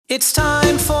It's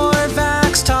time for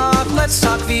Vax Talk. Let's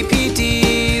talk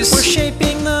VPDs. We're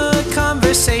shaping the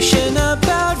conversation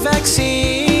about vaccines.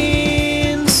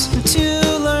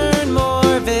 To learn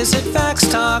more, visit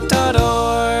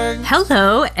vaxtalk.org.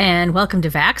 Hello, and welcome to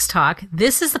Vax Talk.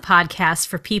 This is the podcast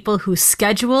for people who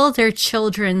schedule their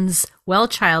children's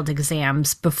well-child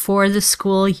exams before the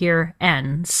school year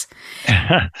ends.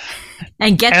 And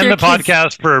the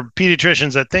podcast for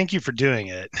pediatricians that thank you for doing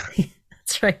it.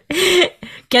 That's right.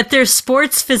 Get their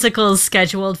sports physicals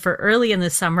scheduled for early in the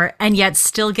summer and yet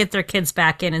still get their kids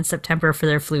back in September for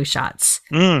their flu shots.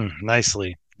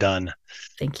 Nicely done.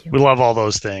 Thank you. We love all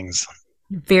those things.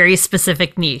 Very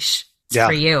specific niche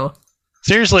for you.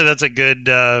 Seriously, that's a good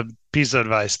piece of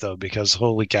advice, though, because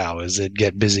holy cow, is it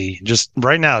get busy. Just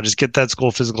right now, just get that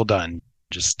school physical done.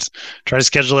 Just try to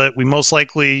schedule it.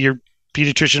 Your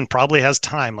pediatrician probably has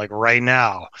time, like right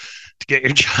now, to get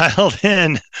your child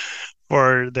in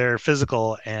for their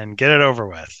physical and get it over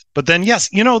with. But then, yes,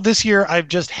 this year I've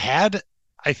just had,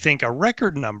 I think, a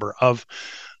record number of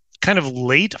kind of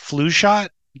late flu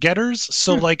shot getters.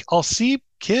 So I'll see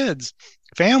kids,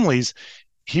 families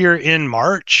here in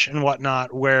March and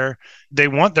whatnot, where they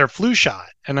want their flu shot.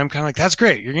 And I'm kind of like, that's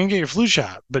great. You're going to get your flu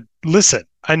shot. But listen,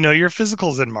 I know your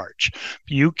physical's in March.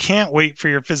 You can't wait for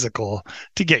your physical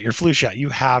to get your flu shot. You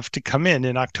have to come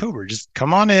in October. Just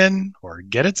come on in or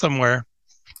get it somewhere.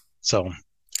 So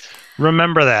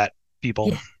remember that, people.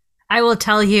 Yeah. I will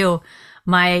tell you,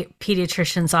 my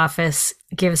pediatrician's office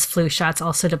gives flu shots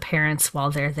also to parents while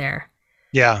they're there.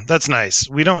 Yeah, that's nice.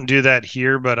 We don't do that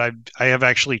here, but I have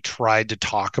actually tried to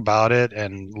talk about it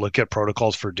and look at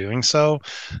protocols for doing so.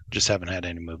 Just haven't had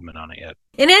any movement on it yet.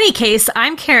 In any case,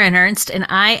 I'm Karen Ernst, and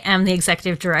I am the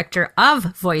executive director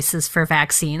of Voices for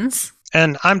Vaccines.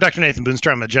 And I'm Dr. Nathan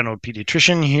Boonstra. I'm a general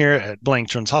pediatrician here at Blank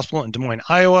Children's Hospital in Des Moines,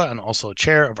 Iowa, and also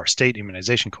chair of our state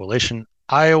immunization coalition,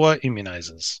 Iowa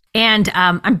Immunizes. And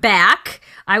I'm back.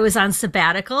 I was on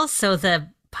sabbatical, so the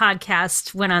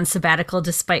podcast went on sabbatical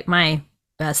despite my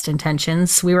best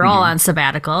intentions. We were all on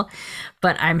sabbatical,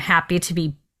 but I'm happy to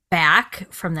be back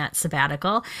from that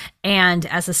sabbatical. And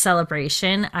as a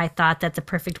celebration, I thought that the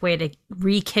perfect way to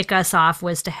re-kick us off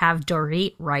was to have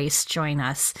Dorit Rice join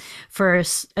us for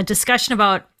a discussion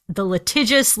about the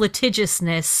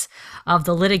litigiousness of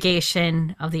the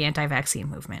litigation of the anti-vaccine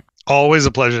movement. Always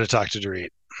a pleasure to talk to Dorit.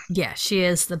 Yeah, she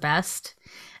is the best.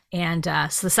 And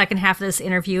so the second half of this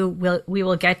interview, we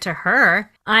will get to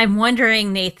her. I'm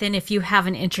wondering, Nathan, if you have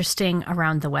an interesting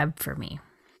around the web for me.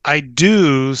 I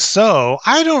do. So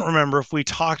I don't remember if we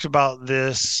talked about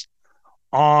this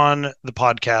on the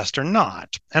podcast or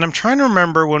not. And I'm trying to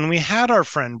remember when we had our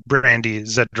friend Brandy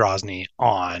Zadrozny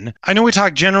on. I know we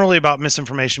talked generally about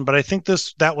misinformation, but I think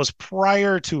that was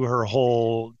prior to her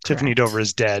whole Correct. Tiffany Dover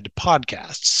is Dead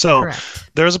podcast. So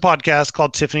there's a podcast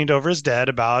called Tiffany Dover is Dead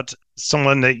about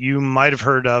someone that you might have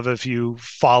heard of if you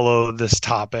follow this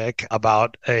topic,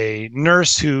 about a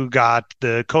nurse who got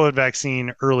the COVID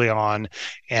vaccine early on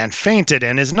and fainted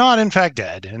and is not in fact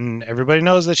dead. And everybody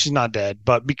knows that she's not dead,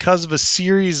 but because of a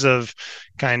series of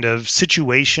kind of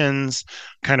situations,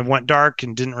 kind of went dark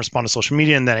and didn't respond to social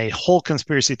media. And then a whole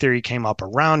conspiracy theory came up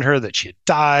around her that she had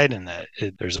died and that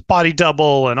there's a body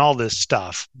double and all this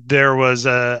stuff. There was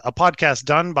a podcast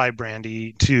done by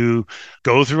Brandy to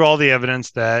go through all the evidence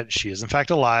that she is in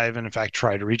fact alive and in fact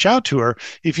try to reach out to her.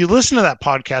 If you listen to that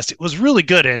podcast, it was really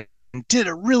good and did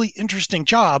a really interesting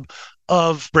job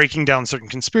of breaking down certain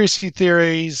conspiracy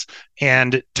theories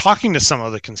and talking to some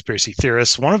of the conspiracy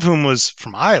theorists, one of whom was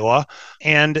from Iowa,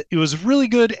 and it was really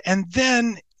good. And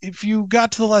then if you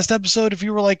got to the last episode, if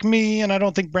you were like me, and I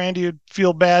don't think Brandy would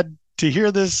feel bad to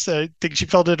hear this, I think she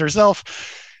felt it herself,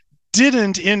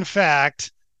 didn't in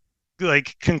fact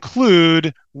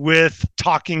conclude with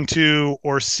talking to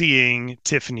or seeing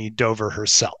Tiffany Dover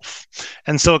herself.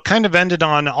 And so it kind of ended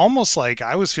on almost like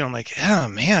I was feeling like, oh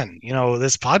man,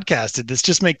 this podcast, did this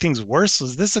just make things worse?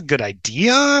 Was this a good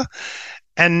idea?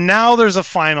 And now there's a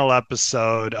final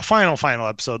episode,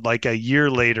 like a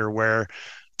year later, where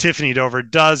Tiffany Dover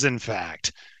does in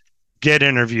fact get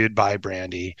interviewed by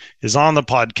Brandy, is on the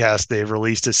podcast. They've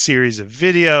released a series of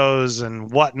videos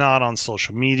and whatnot on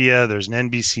social media. There's an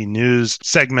NBC News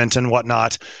segment and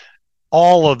whatnot.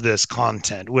 All of this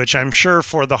content, which I'm sure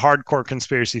for the hardcore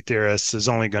conspiracy theorists is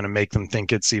only going to make them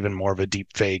think it's even more of a deep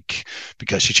fake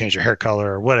because she changed her hair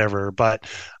color or whatever. But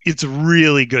it's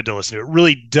really good to listen to. It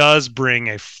really does bring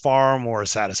a far more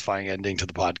satisfying ending to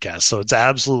the podcast. So it's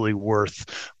absolutely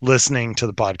worth listening to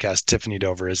the podcast Tiffany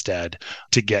Dover is Dead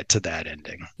to get to that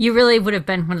ending. You really would have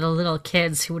been one of the little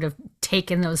kids who would have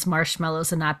taken those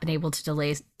marshmallows and not been able to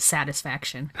delay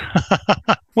satisfaction.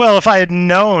 Well, if I had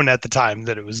known at the time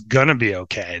that it was going to be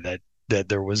okay, that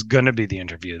there was going to be the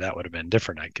interview, that would have been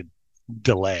different. I could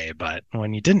delay, but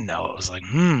when you didn't know, it was like,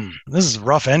 this is a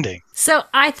rough ending. So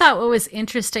I thought what was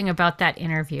interesting about that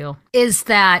interview is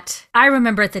that I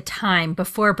remember at the time,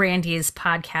 before Brandy's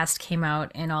podcast came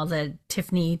out and all the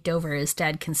Tiffany Dover is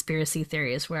dead conspiracy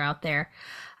theories were out there,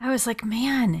 I was like,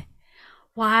 man,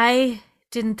 why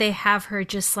didn't they have her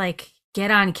just like get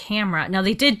on camera? Now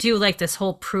they did do like this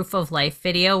whole proof of life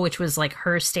video, which was like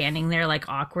her standing there like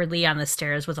awkwardly on the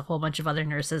stairs with a whole bunch of other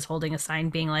nurses holding a sign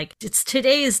being like, it's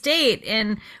today's date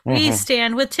and we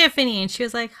stand with Tiffany. And she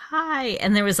was like, hi.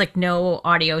 And there was like no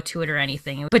audio to it or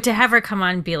anything. But to have her come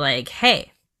on and be like,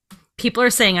 hey, people are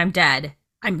saying I'm dead.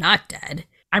 I'm not dead.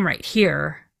 I'm right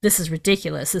here. This is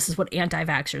ridiculous. This is what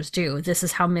anti-vaxxers do. This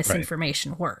is how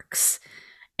misinformation works.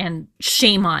 And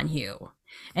shame on you.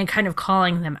 And kind of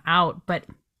calling them out. But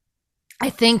I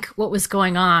think what was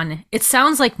going on, it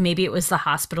sounds like maybe it was the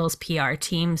hospital's PR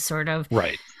team sort of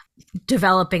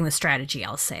developing the strategy,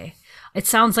 I'll say. It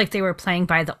sounds like they were playing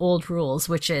by the old rules,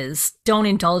 which is don't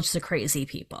indulge the crazy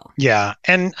people. Yeah.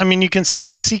 And I mean, you can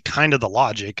see kind of the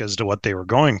logic as to what they were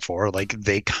going for. Like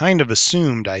they kind of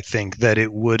assumed, I think, that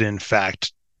it would in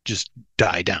fact just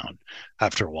die down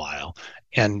after a while.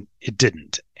 And it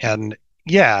didn't. And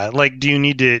yeah, like, do you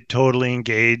need to totally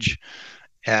engage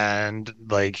and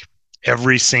like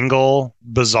every single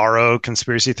bizarro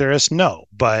conspiracy theorist? No,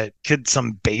 but could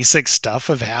some basic stuff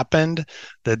have happened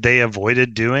that they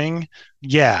avoided doing?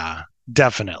 Yeah,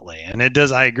 definitely. And it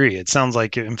does, I agree. It sounds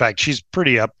like, in fact, she's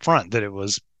pretty upfront that it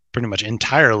was pretty much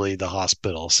entirely the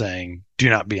hospital saying,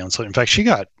 do not be on social. In fact, she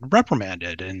got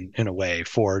reprimanded in a way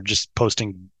for just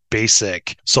posting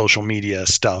basic social media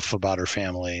stuff about her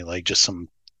family, like just some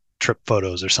trip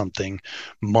photos or something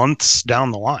months down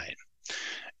the line.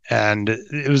 And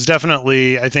it was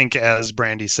definitely, I think, as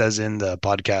Brandy says in the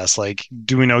podcast, like,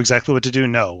 do we know exactly what to do?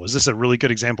 No. Was this a really good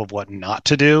example of what not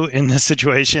to do in this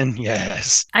situation?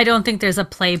 Yes. I don't think there's a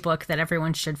playbook that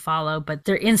everyone should follow, but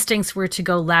their instincts were to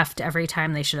go left every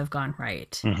time they should have gone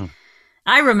right.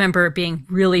 I remember it being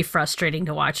really frustrating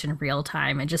to watch in real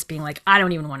time and just being like, I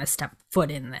don't even want to step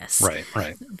foot in this.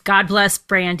 Right. God bless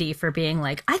Brandy for being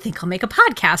like, I think I'll make a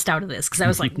podcast out of this. Because I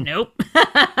was like, nope,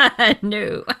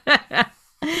 no.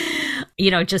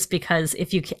 Just because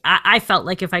I felt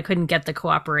like if I couldn't get the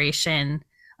cooperation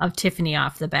of Tiffany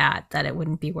off the bat, that it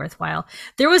wouldn't be worthwhile.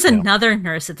 There was another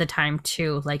nurse at the time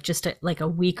too, like just a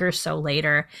week or so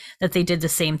later, that they did the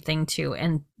same thing too.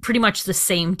 And pretty much the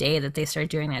same day that they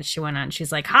started doing that, she went on,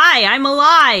 she's like, hi, I'm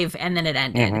alive. And then it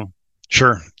ended.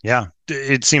 Sure. Yeah.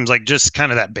 It seems like just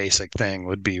kind of that basic thing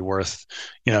would be worth,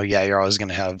 you're always going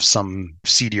to have some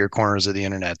seedier corners of the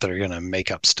internet that are going to make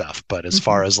up stuff. But as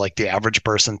far as like the average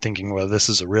person thinking whether this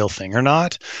is a real thing or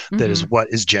not, that is what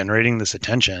is generating this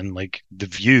attention. Like the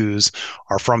views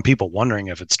are from people wondering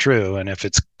if it's true. And if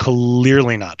it's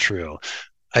clearly not true,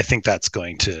 I think that's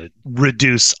going to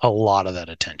reduce a lot of that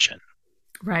attention.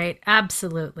 Right.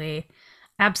 Absolutely.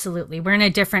 Absolutely. We're in a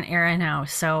different era now,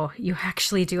 so you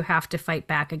actually do have to fight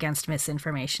back against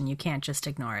misinformation. You can't just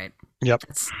ignore it. Yep.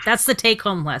 That's the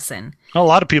take-home lesson. A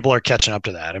lot of people are catching up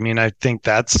to that. I mean, I think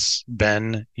that's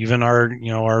been even our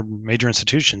major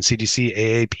institutions, CDC,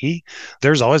 AAP.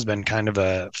 There's always been kind of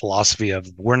a philosophy of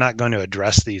we're not going to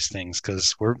address these things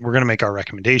because we're going to make our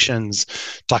recommendations,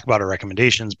 talk about our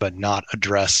recommendations, but not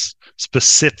address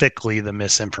specifically the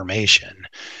misinformation.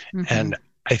 And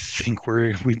I think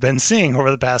we've been seeing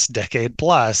over the past decade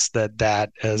plus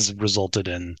that has resulted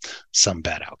in some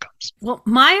bad outcomes. Well,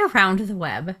 my around the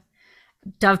web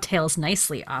dovetails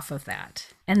nicely off of that.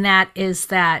 And that is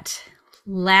that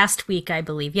last week, I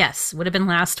believe, yes, would have been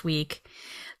last week,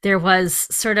 there was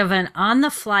sort of an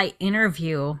on-the-fly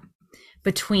interview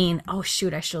between, I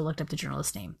should have looked up the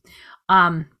journalist's name,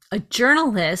 a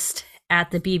journalist at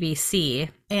the BBC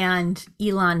and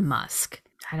Elon Musk.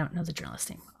 I don't know the journalist's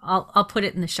name. I'll put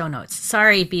it in the show notes.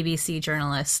 Sorry, BBC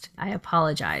journalist. I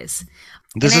apologize.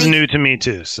 This is new to me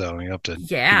too, so you have to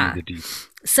give me the deep.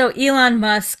 So Elon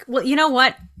Musk. Well, you know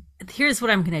what? Here's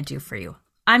what I'm gonna do for you.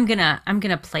 I'm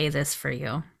gonna play this for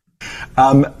you.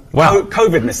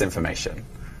 COVID misinformation.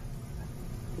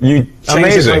 You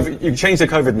changed the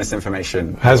COVID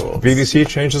misinformation. Has rules. BBC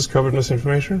changed its COVID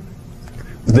misinformation?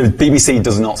 The BBC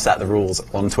does not set the rules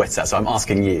on Twitter, so I'm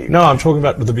asking you. No, I'm talking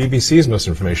about the BBC's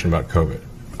misinformation about COVID.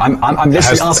 I'm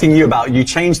literally asking you about, you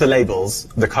changed the labels,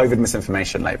 the COVID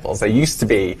misinformation labels. There used to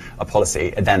be a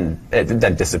policy, and then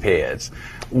it disappeared.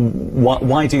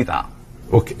 Why do that?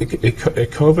 Well,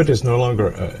 COVID is no longer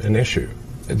an issue.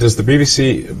 Does the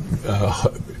BBC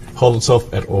hold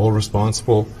itself at all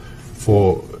responsible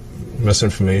for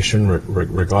misinformation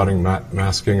regarding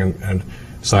masking and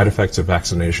side effects of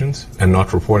vaccinations and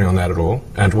not reporting on that at all?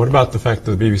 And what about the fact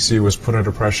that the BBC was put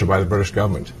under pressure by the British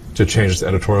government to change its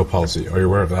editorial policy? Are you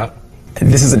aware of that?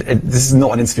 This is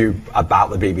not an interview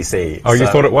about the BBC. Oh, so. You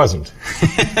thought it wasn't?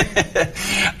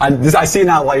 And I see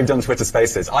now why you've done Twitter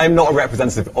Spaces. I am not a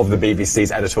representative of the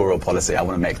BBC's editorial policy. I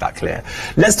want to make that clear.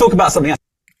 Let's talk about something else.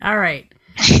 All right.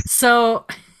 So...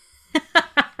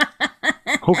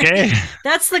 Okay.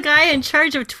 That's the guy in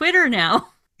charge of Twitter now.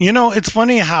 You know, it's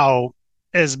funny how,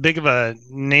 as big of a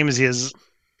name as he is,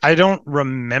 I don't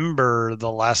remember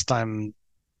the last time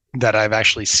that I've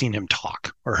actually seen him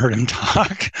talk or heard him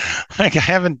talk. Like, I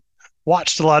haven't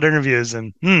watched a lot of interviews,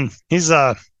 and he's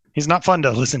not fun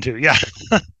to listen to. Yeah.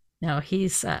 No,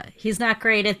 he's not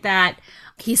great at that.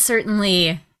 He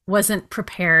certainly wasn't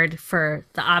prepared for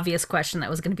the obvious question that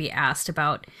was going to be asked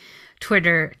about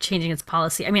Twitter changing its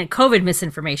policy. I mean, COVID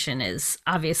misinformation is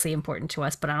obviously important to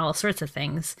us, but on all sorts of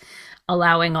things,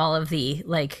 allowing all of the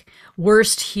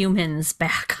worst humans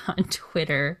back on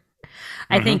Twitter.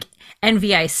 I think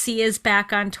NVIC is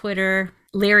back on Twitter.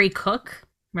 Larry Cook,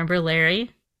 remember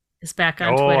Larry, is back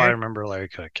on Twitter. Oh, I remember Larry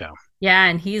Cook. Yeah. Yeah,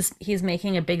 and he's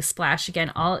making a big splash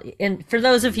again. And for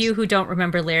those of you who don't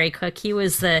remember Larry Cook, he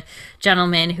was the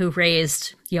gentleman who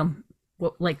raised,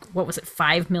 what was it,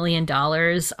 $5 million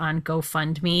on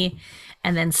GoFundMe,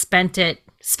 and then spent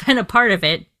a part of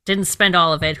it, didn't spend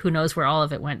all of it, who knows where all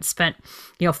of it went, spent,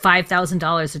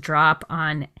 $5,000 a drop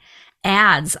on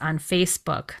ads on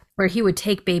Facebook, where he would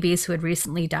take babies who had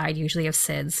recently died, usually of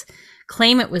SIDS,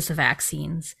 claim it was the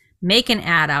vaccines, make an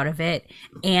ad out of it,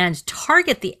 and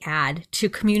target the ad to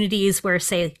communities where,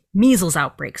 say, measles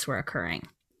outbreaks were occurring.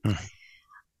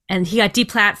 And he got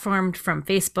deplatformed from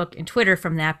Facebook and Twitter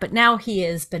from that, but now he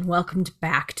has been welcomed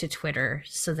back to Twitter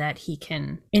so that he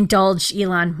can indulge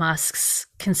Elon Musk's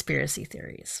conspiracy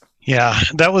theories. Yeah,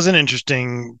 that was an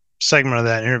interesting segment of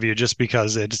that interview, just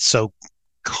because it's so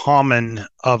common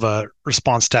of a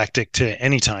response tactic to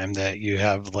any time that you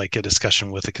have a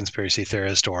discussion with a conspiracy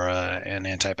theorist or an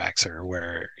anti-vaxxer,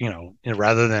 where,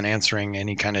 rather than answering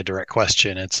any kind of direct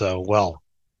question, it's well,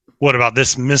 what about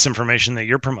this misinformation that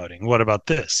you're promoting? What about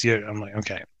this? I'm like,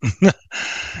 okay.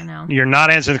 I know. You're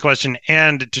not answering the question,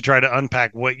 and to try to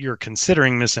unpack what you're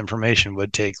considering misinformation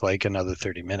would take another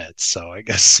 30 minutes. So I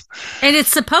guess. And it's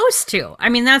supposed to. I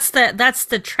mean, that's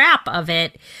the trap of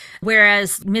it.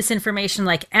 Whereas misinformation,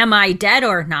 am I dead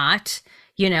or not?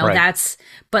 Right.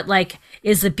 But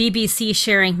is the BBC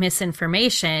sharing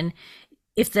misinformation?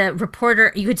 If the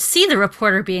reporter, you could see the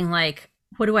reporter being like,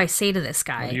 what do I say to this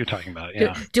guy? What are you talking about?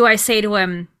 Yeah. Do I say to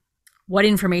him, what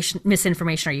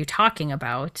misinformation are you talking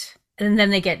about? And then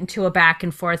they get into a back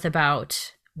and forth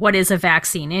about what is a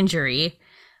vaccine injury?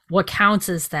 What counts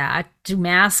as that? Do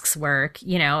masks work?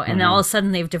 And then all of a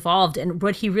sudden they've devolved. And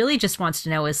what he really just wants to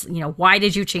know is, why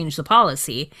did you change the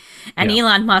policy? And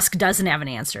Elon Musk doesn't have an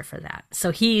answer for that.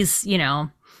 So he's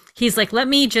like, let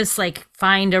me just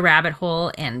find a rabbit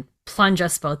hole and plunge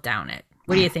us both down it.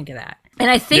 What do you think of that? And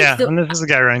I think and this is the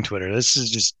guy running Twitter. This is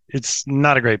just, it's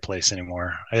not a great place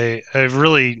anymore. I've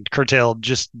really curtailed,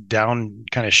 just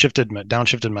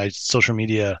downshifted my social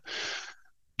media,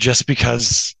 just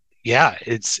because,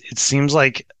 it seems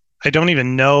like I don't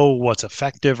even know what's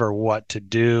effective or what to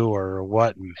do or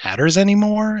what matters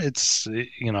anymore. It's,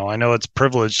 I know it's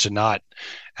privileged to not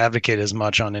advocate as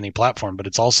much on any platform, but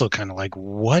it's also kind of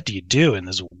what do you do in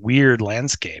this weird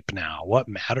landscape now? What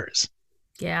matters?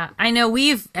 Yeah, I know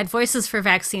at Voices for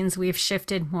Vaccines, we've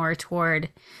shifted more toward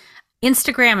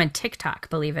Instagram and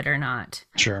TikTok, believe it or not.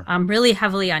 Sure. Really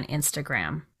heavily on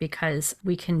Instagram, because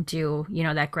we can do,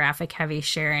 that graphic heavy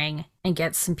sharing and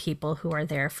get some people who are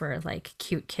there for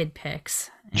cute kid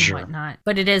pics and whatnot.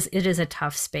 But it is a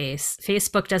tough space.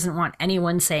 Facebook doesn't want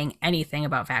anyone saying anything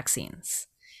about vaccines.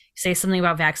 Say something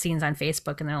about vaccines on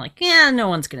Facebook and they're like, yeah, no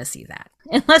one's going to see that.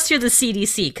 Unless you're the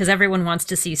CDC, because everyone wants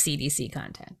to see CDC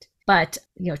content. But,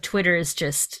 Twitter is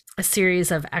just a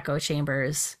series of echo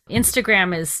chambers.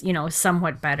 Instagram is,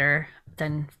 somewhat better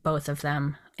than both of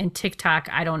them. And TikTok,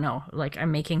 I don't know.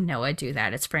 I'm making Noah do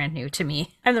that. It's brand new to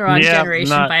me. I'm the wrong generation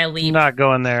by a leap. Not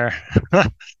going there.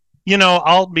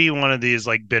 I'll be one of these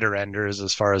bitter enders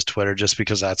as far as Twitter, just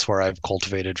because that's where I've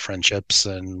cultivated friendships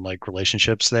and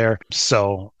relationships there.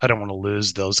 So I don't want to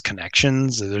lose those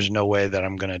connections. There's no way that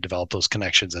I'm going to develop those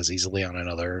connections as easily on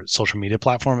another social media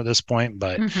platform at this point.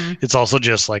 But it's also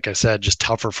just, like I said, just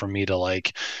tougher for me to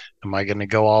am I going to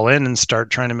go all in and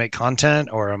start trying to make content,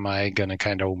 or am I going to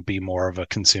kind of be more of a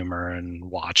consumer and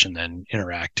watch and then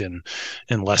interact in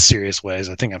less serious ways?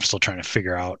 I think I'm still trying to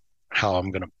figure out how I'm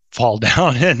going to fall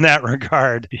down in that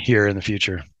regard here in the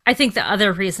future. I think the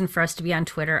other reason for us to be on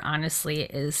Twitter, honestly,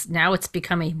 is now it's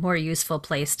become a more useful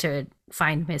place to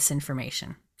find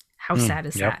misinformation. How sad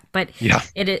is that? But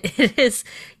it is,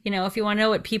 if you want to know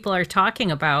what people are talking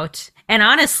about, and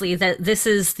honestly, that this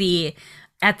is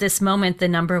at this moment, the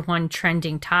number one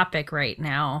trending topic right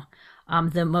now.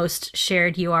 The most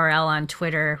shared URL on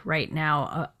Twitter right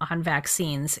now on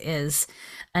vaccines is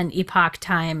an Epoch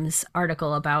Times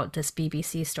article about this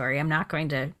BBC story. I'm not going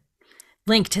to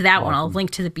link to that one. I'll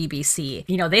link to the BBC.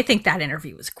 They think that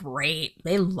interview was great.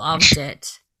 They loved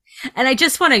it. And I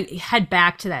just want to head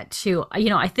back to that too.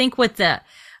 I think what the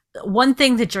one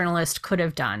thing the journalist could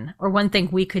have done, or one thing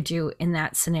we could do in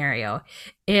that scenario,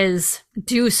 is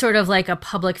do sort of like a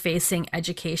public facing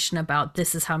education about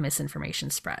this is how misinformation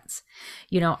spreads.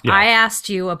 I asked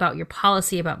you about your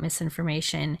policy about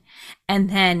misinformation, and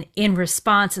then in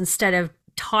response, instead of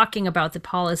talking about the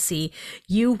policy,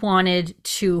 you wanted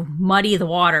to muddy the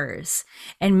waters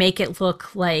and make it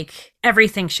look like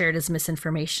everything shared is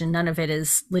misinformation, none of it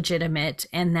is legitimate,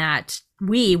 and that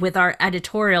we, with our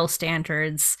editorial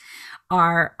standards,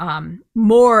 are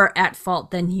more at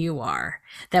fault than you are,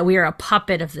 that we are a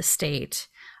puppet of the state.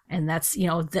 And that's,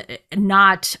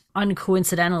 not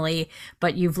uncoincidentally,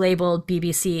 but you've labeled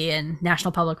BBC and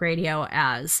National Public Radio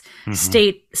as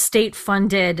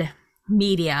state-funded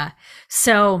media.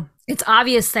 So it's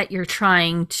obvious that you're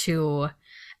trying to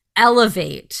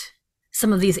elevate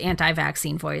some of these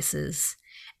anti-vaccine voices.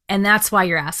 And that's why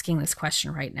you're asking this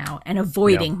question right now and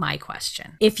avoiding my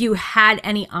question. If you had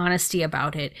any honesty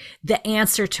about it, the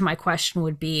answer to my question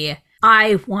would be,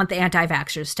 I want the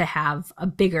anti-vaxxers to have a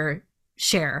bigger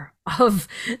share of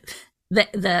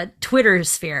the Twitter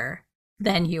sphere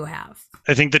than you have.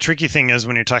 I think the tricky thing is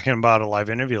when you're talking about a live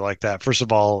interview like that, first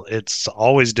of all, it's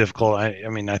always difficult. I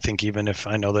mean, I think even if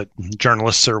I know that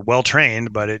journalists are well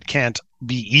trained, but it can't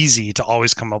be easy to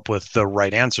always come up with the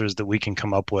right answers that we can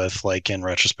come up with, like in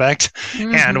retrospect.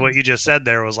 And what you just said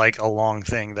there was like a long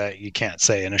thing that you can't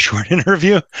say in a short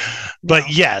interview. But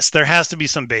yes, there has to be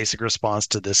some basic response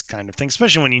to this kind of thing,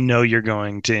 especially when you're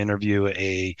going to interview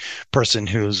a person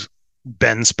who's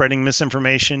been spreading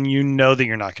misinformation. That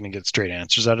you're not going to get straight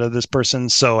answers out of this person.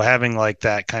 So having like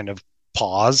that kind of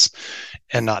pause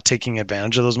and not taking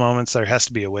advantage of those moments, there has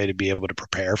to be a way to be able to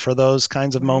prepare for those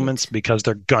kinds of moments, because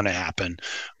they're going to happen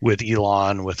with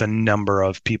Elon, with a number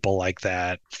of people like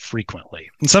that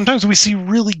frequently. And sometimes we see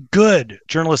really good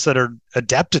journalists that are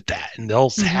adept at that, and they'll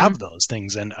have those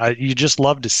things. And you just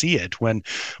love to see it when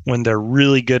they're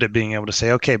really good at being able to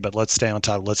say, okay, but let's stay on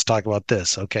top. Let's talk about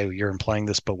this. Okay, you're implying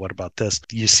this, but what about this?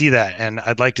 You see that, and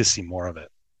I'd like to see more of it.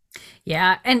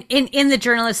 Yeah. And in the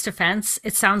journalist's defense,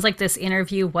 it sounds like this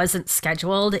interview wasn't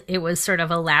scheduled. It was sort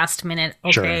of a last minute,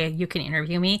 okay, you can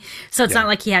interview me. So it's not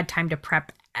like he had time to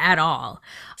prep at all.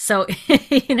 So,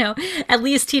 at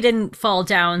least he didn't fall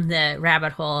down the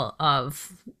rabbit hole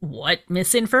of what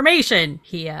misinformation.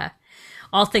 He,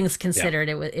 all things considered,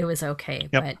 it was okay,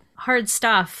 but hard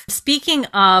stuff. Speaking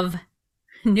of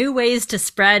new ways to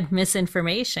spread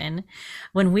misinformation,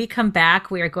 when we come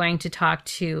back, we are going to talk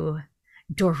to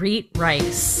Dorit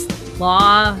Rice,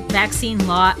 vaccine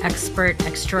law expert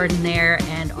extraordinaire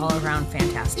and all around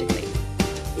fantastic lady.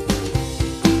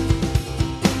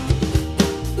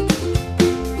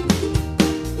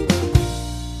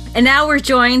 And now we're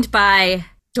joined by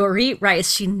Dorit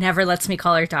Rice. She never lets me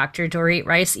call her Dr. Dorit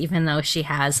Rice, even though she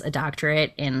has a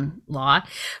doctorate in law.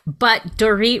 But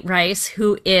Dorit Rice,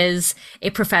 who is a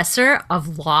professor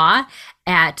of law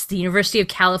at the University of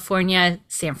California,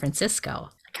 San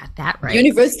Francisco. Got that right.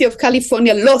 University of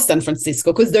California, Law San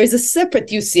Francisco, because there is a separate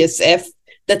UCSF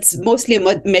that's mostly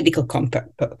a medical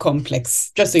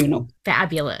complex, just so you know.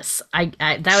 Fabulous.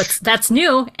 That's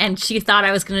new, and she thought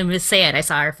I was going to say it. I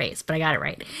saw her face, but I got it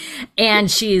right.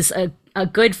 And she's a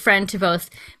good friend to both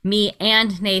me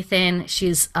and Nathan.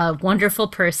 She's a wonderful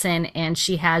person, and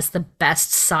she has the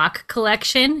best sock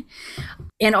collection.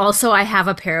 And also, I have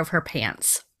a pair of her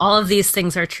pants. All of these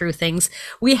things are true things.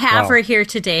 We have her here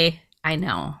today. I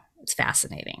know. It's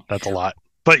fascinating. That's a lot.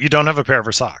 But you don't have a pair of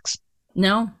her socks.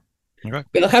 No. Okay.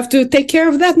 We'll have to take care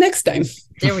of that next time.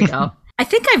 There we go. I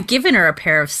think I've given her a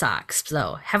pair of socks,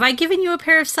 though. Have I given you a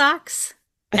pair of socks?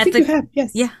 I think you have, yes.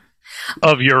 Yeah.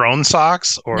 Of your own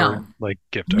socks or no. Like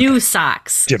gift? New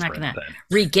socks. Different, I'm not going to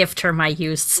re-gift her my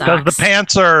used socks. Because the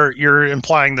pants you're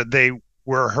implying that they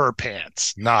were her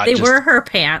pants, not They just were her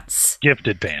pants.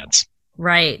 Gifted pants.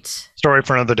 Right. Story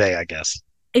for another day, I guess.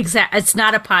 Exactly. It's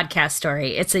not a podcast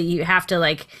story. You have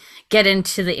to get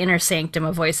into the inner sanctum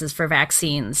of Voices for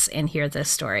Vaccines and hear this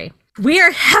story. We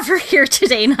are ever here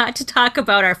today not to talk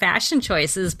about our fashion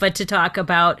choices, but to talk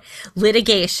about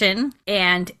litigation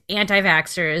and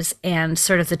anti-vaxxers and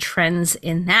sort of the trends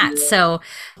in that. So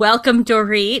welcome,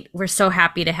 Dorit. We're so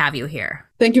happy to have you here.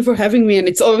 Thank you for having me, and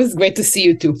it's always great to see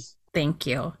you too. Thank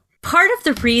you. Part of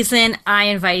the reason I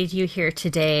invited you here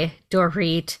today,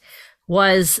 Dorit,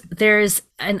 was there's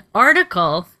an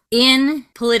article in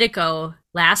Politico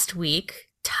last week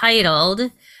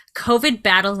titled COVID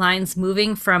Battle Lines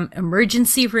Moving from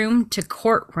Emergency Room to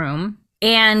Courtroom.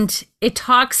 And it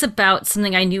talks about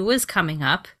something I knew was coming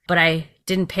up, but I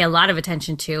didn't pay a lot of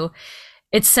attention to.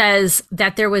 It says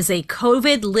that there was a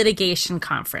COVID litigation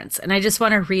conference. And I just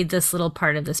want to read this little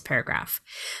part of this paragraph.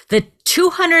 The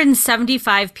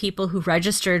 275 people who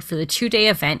registered for the 2-day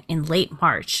event in late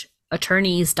March,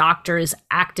 attorneys, doctors,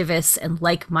 activists, and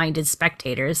like-minded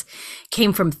spectators,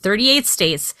 came from 38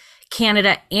 states,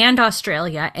 Canada, and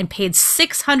Australia, and paid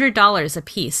 $600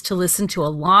 apiece to listen to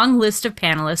a long list of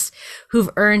panelists who've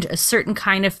earned a certain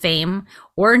kind of fame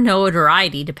or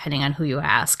notoriety, depending on who you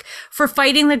ask, for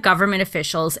fighting the government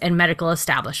officials and medical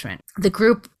establishment. The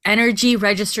group energy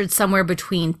registered somewhere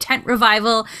between tent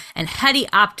revival and heady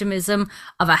optimism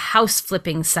of a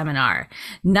house-flipping seminar.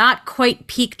 Not quite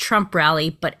peak Trump rally,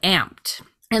 but amped.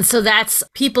 And so that's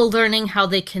people learning how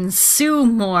they can sue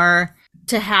more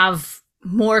to have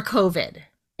more COVID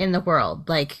in the world.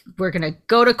 Like, we're going to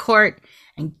go to court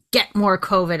and get more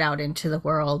COVID out into the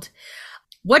world.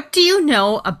 What do you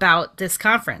know about this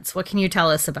conference? What can you tell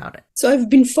us about it? So I've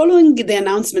been following the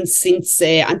announcements since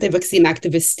anti-vaccine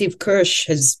activist Steve Kirsch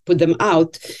has put them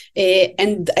out.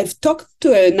 And I've talked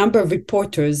to a number of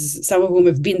reporters, some of whom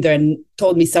have been there and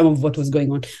told me some of what was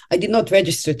going on. I did not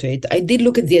register to it. I did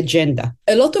look at the agenda.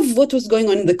 A lot of what was going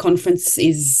on in the conference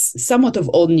is somewhat of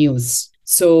old news.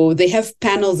 So they have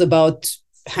panels about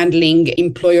handling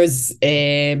employers'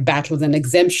 battles and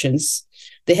exemptions.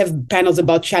 They have panels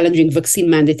about challenging vaccine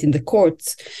mandate in the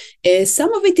courts.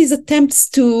 Some of it is attempts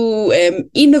to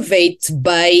innovate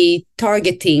by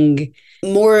targeting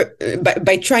more,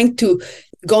 by trying to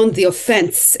go on the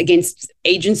offense against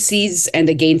agencies and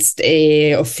against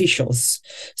officials.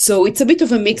 So it's a bit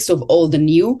of a mix of old and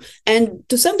new. And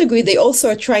to some degree, they also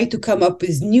are trying to come up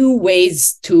with new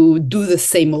ways to do the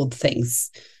same old things.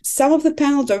 Some of the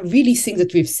panels are really things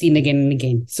that we've seen again and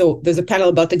again. So there's a panel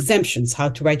about exemptions, how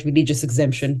to write religious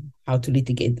exemption, how to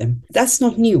litigate them. That's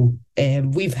not new. There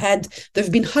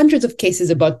have been hundreds of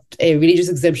cases about religious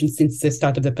exemptions since the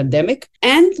start of the pandemic.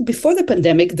 And before the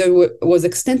pandemic, there was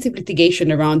extensive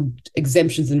litigation around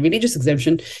exemptions and religious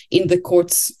exemption in the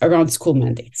courts around school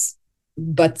mandates.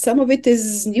 But some of it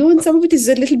is new and some of it is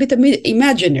a little bit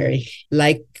imaginary,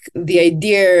 like the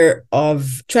idea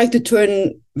of trying to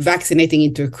turn vaccinating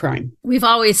into a crime. We've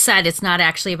always said it's not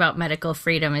actually about medical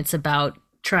freedom. It's about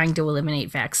trying to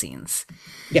eliminate vaccines.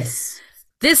 Yes.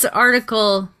 This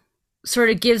article sort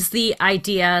of gives the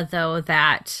idea, though,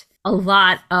 that a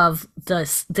lot of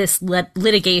this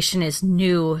litigation is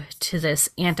new to this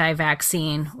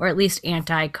anti-vaccine or at least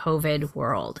anti-COVID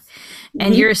world.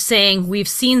 And you're saying we've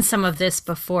seen some of this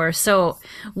before. So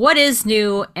what is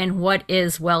new and what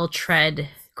is well-tread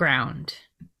ground?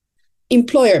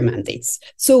 Employer mandates.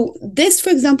 So this,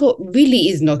 for example, really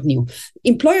is not new.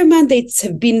 Employer mandates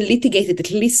have been litigated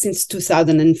at least since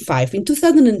 2005. In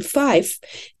 2005,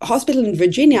 a hospital in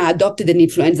Virginia adopted an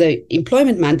influenza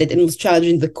employment mandate and was challenged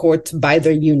in the court by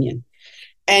their union.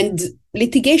 And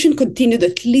litigation continued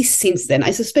at least since then.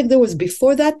 I suspect there was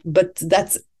before that, but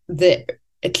that's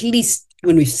at least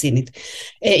when we've seen it.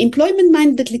 Employment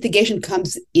mandate litigation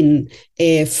comes in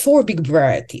 4 big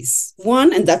varieties.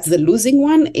 One, and that's the losing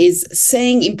one, is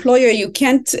saying, employer, you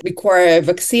can't require a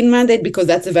vaccine mandate because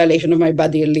that's a violation of my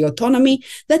bodily autonomy.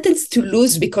 That tends to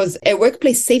lose because a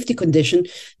workplace safety condition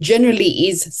generally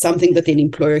is something that an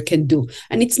employer can do.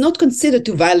 And it's not considered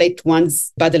to violate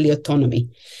one's bodily autonomy.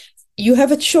 You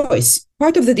have a choice.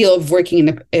 Part of the deal of working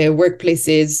in a workplace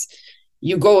is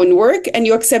you go and work and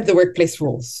you accept the workplace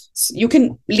rules. So you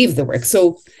can leave the work.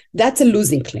 So that's a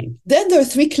losing claim. Then there are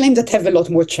 3 claims that have a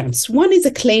lot more chance. One is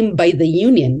a claim by the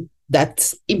union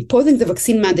that imposing the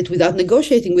vaccine mandate without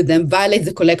negotiating with them violates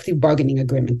the collective bargaining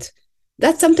agreement.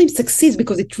 That sometimes succeeds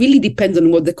because it really depends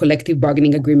on what the collective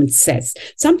bargaining agreement says.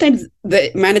 Sometimes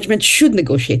the management should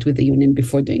negotiate with the union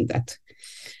before doing that.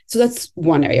 So that's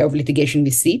one area of litigation we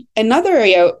see. Another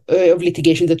area of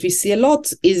litigation that we see a lot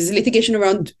is litigation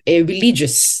around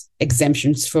religious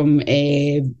exemptions from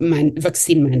a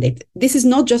vaccine mandate. This is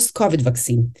not just COVID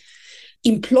vaccine.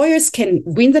 Employers can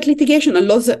win that litigation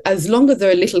as long as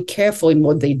they're a little careful in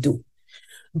what they do.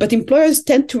 But employers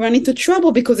tend to run into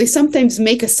trouble because they sometimes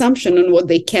make assumptions on what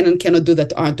they can and cannot do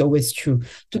that aren't always true.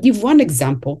 To give one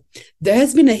example, there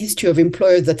has been a history of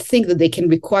employers that think that they can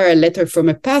require a letter from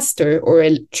a pastor or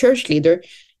a church leader,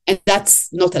 and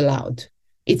that's not allowed.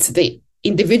 It's the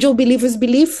individual believer's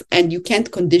belief, and you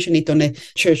can't condition it on a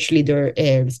church leader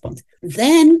response.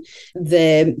 Then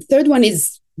the third one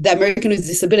is the American with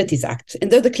Disabilities Act.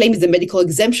 And there the claim is the medical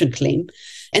exemption claim.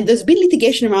 And there's been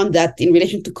litigation around that in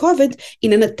relation to COVID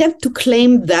in an attempt to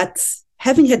claim that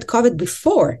having had COVID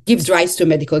before gives rise to a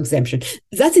medical exemption.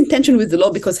 That's in tension with the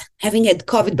law because having had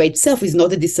COVID by itself is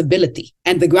not a disability.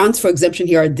 And the grounds for exemption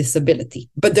here are disability.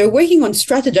 But they're working on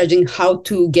strategizing how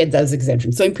to get those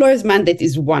exemptions. So employer's mandate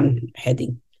is one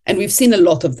heading. And we've seen a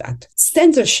lot of that.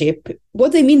 Censorship,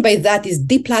 what they mean by that is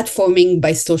deplatforming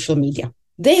by social media.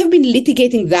 They have been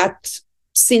litigating that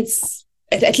since,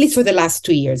 at least for the last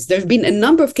 2 years. There have been a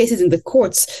number of cases in the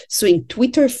courts suing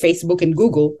Twitter, Facebook, and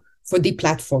Google for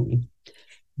deplatforming.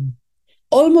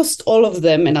 Almost all of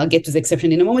them, and I'll get to the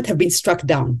exception in a moment, have been struck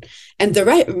down. And the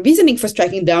reasoning for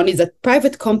striking down is that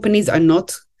private companies are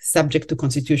not subject to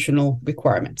constitutional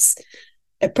requirements.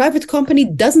 A private company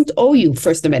doesn't owe you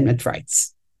First Amendment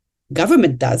rights.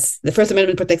 Government does. The First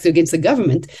Amendment protects you against the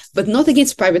government, but not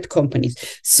against private companies.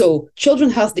 So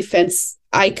Children's Health Defense,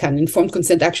 ICANN, Informed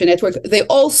Consent Action Network, they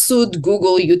all sued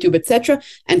Google, YouTube, etc.,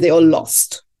 and they all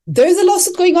lost. There's a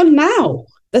lawsuit going on now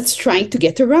that's trying to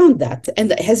get around that, and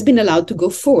that has been allowed to go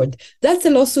forward. That's a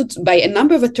lawsuit by a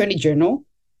number of attorney general.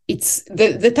 It's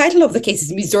the title of the case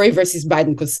is Missouri versus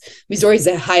Biden, because Missouri is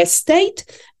the highest state,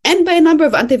 and by a number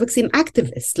of anti-vaccine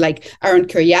activists like Aaron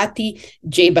Kheriaty,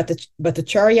 Jay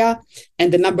Bhattacharya,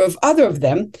 and a number of other of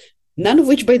them, none of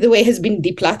which, by the way, has been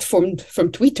deplatformed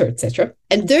from Twitter, etc.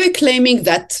 And they're claiming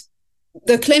that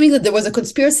there was a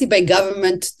conspiracy by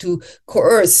government to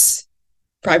coerce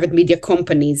private media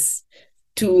companies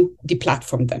to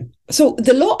deplatform them. So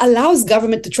the law allows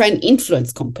government to try and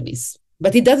influence companies,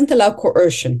 but it doesn't allow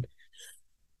coercion.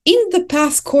 In the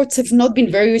past, courts have not been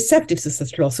very receptive to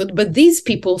such lawsuit, but these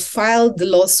people filed the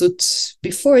lawsuit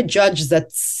before a judge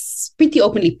that's pretty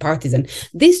openly partisan.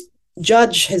 This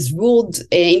judge has ruled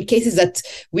in cases that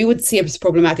we would see as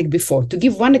problematic before. To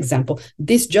give one example,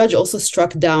 this judge also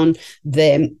struck down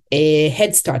the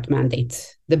Head Start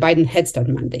mandate, the Biden Head Start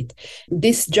mandate.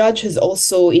 This judge has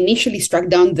also initially struck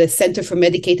down the Center for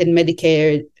Medicaid and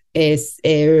Medicare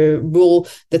a rule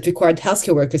that required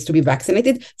healthcare workers to be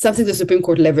vaccinated, something the Supreme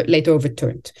Court later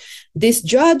overturned. This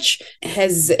judge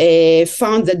has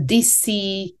found that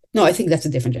No, I think that's a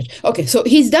different judge. Okay, so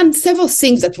he's done several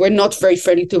things that were not very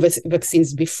friendly to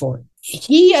vaccines before.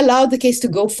 He allowed the case to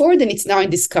go forward, and it's now in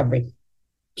discovery.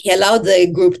 He allowed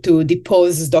the group to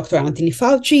depose Dr. Anthony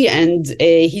Fauci, and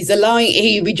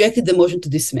he rejected the motion to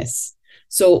dismiss.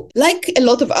 So like a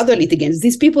lot of other litigants,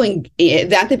 these people,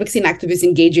 the anti-vaccine activists,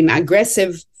 engage in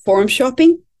aggressive forum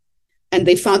shopping, and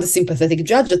they found a sympathetic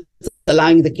judge that's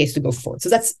allowing the case to go forward. So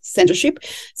that's censorship.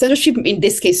 Censorship in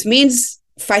this case means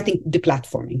fighting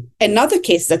deplatforming. Another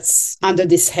case that's under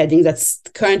this heading that's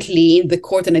currently in the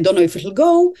court, and I don't know if it'll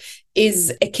go,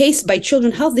 is a case by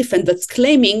Children's Health Defense that's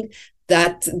claiming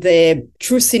that the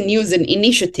Truth in News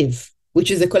Initiative,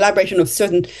 which is a collaboration of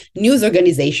certain news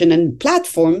organization and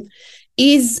platform,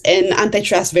 is an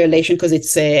antitrust violation because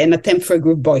it's an attempt for a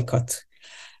group boycott.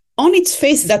 On its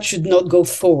face, that should not go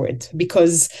forward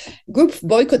because group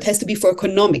boycott has to be for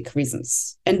economic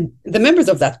reasons. And the members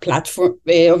of that platform,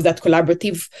 of that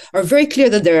collaborative, are very clear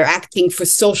that they're acting for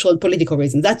social and political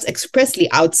reasons. That's expressly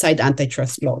outside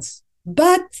antitrust laws.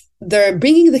 But they're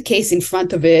bringing the case in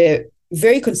front of a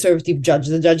very conservative judge,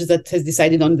 the judge that has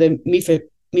decided on the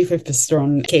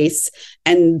mifepristone case,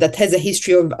 and that has a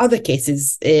history of other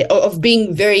cases, of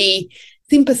being very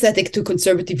sympathetic to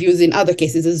conservative views in other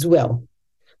cases as well.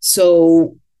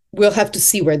 So we'll have to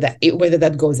see whether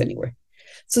that goes anywhere.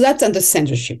 So that's under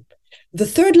censorship. The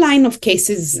third line of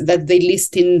cases that they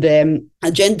list in the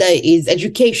agenda is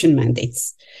education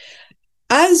mandates.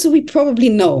 As we probably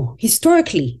know,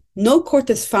 historically, no court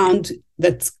has found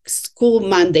that school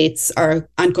mandates are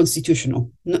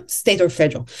unconstitutional, state or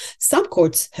federal. Some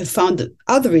courts have found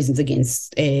other reasons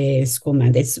against school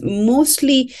mandates,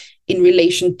 mostly in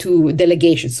relation to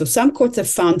delegation. So some courts have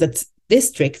found that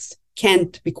districts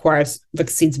can't require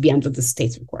vaccines beyond what the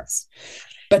state requires.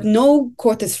 But no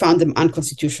court has found them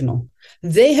unconstitutional.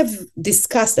 They have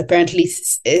discussed, apparently,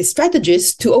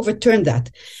 strategies to overturn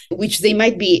that, which they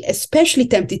might be especially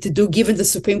tempted to do given the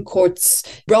Supreme Court's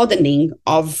broadening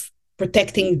of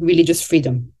protecting religious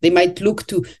freedom. They might look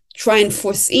to try and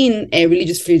force in a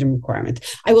religious freedom requirement.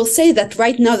 I will say that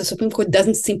right now, the Supreme Court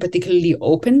doesn't seem particularly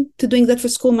open to doing that for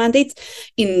school mandates.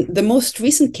 In the most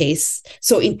recent case,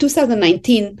 so in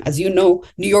 2019, as you know,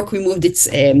 New York removed its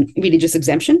religious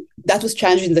exemption. That was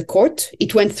challenged in the court.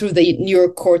 It went through the New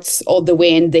York courts all the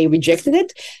way and they rejected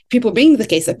it. People bringing the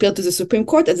case appealed to the Supreme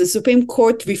Court, and the Supreme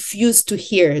Court refused to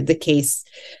hear the case,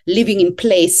 leaving in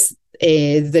place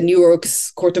the New York's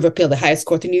Court of Appeal, the highest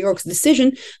court in New York's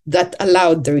decision that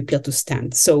allowed the repeal to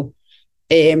stand. So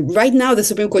right now, the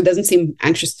Supreme Court doesn't seem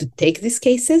anxious to take these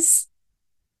cases,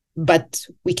 but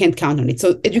we can't count on it.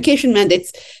 So education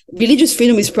mandates, religious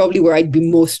freedom is probably where I'd be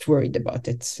most worried about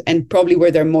it, and probably where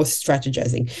they're most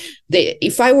strategizing.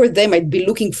 If I were them, I'd be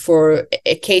looking for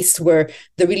a case where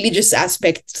the religious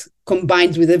aspect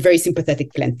combined with a very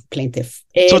sympathetic plaintiff.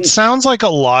 So it sounds like a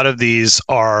lot of these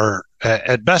are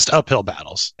at best uphill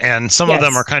battles, and some of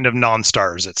them are kind of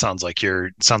non-stars. It sounds like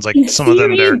some of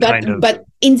them they're kind of. But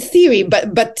in theory,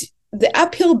 but the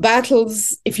uphill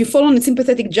battles, if you fall on a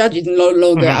sympathetic judge, it's no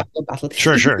longer uphill battle.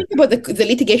 Sure. Think about the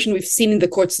litigation we've seen in the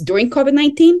courts during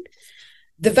COVID-19.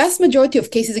 The vast majority of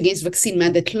cases against vaccine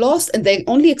mandate lost, and the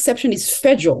only exception is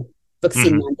federal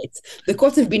vaccine mandates. The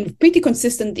courts have been pretty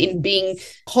consistent in being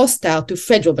hostile to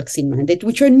federal vaccine mandate,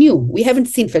 which are new. We haven't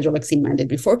seen federal vaccine mandate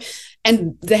before.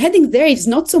 And the heading there is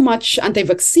not so much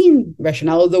anti-vaccine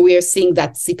rationale, although we are seeing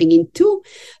that seeping in too.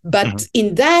 But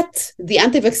in that, the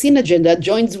anti-vaccine agenda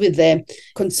joins with the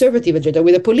conservative agenda,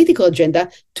 with a political agenda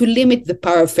to limit the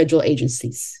power of federal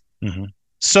agencies.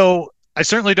 So I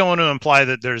certainly don't want to imply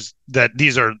that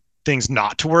these are things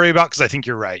not to worry about, because I think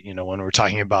you're right, when we're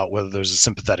talking about whether there's a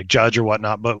sympathetic judge or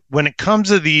whatnot. But when it comes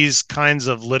to these kinds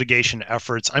of litigation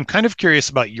efforts, I'm kind of curious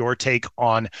about your take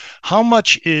on how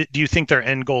much do you think their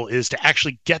end goal is to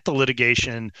actually get the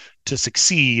litigation to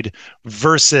succeed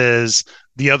versus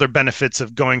the other benefits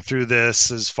of going through this,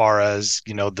 as far as,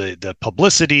 the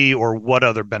publicity, or what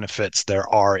other benefits there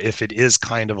are if it is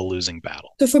kind of a losing battle.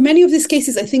 So for many of these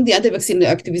cases, I think the anti-vaccine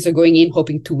activists are going in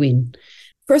hoping to win.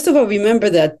 First of all, remember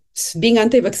that being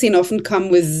anti-vaccine often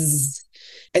comes with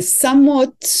a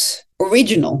somewhat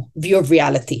original view of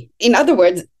reality. In other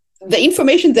words, the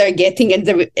information they're getting and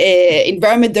the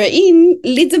environment they're in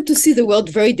leads them to see the world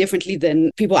very differently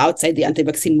than people outside the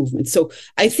anti-vaccine movement. So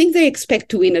I think they expect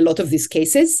to win a lot of these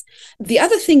cases. The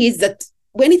other thing is that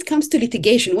when it comes to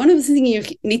litigation, one of the things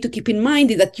you need to keep in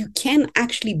mind is that you can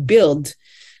actually build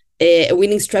a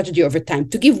winning strategy over time.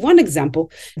 To give one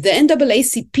example, the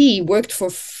NAACP worked for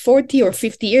 40 or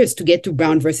 50 years to get to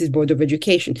Brown versus Board of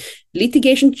Education.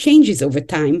 Litigation changes over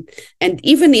time. And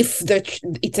even if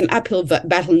it's an uphill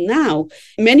battle now,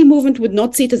 many movements would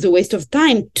not see it as a waste of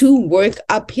time to work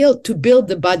uphill to build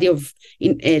the body of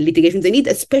litigation they need,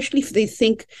 especially if they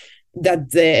think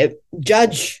that the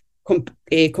judge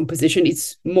composition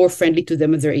is more friendly to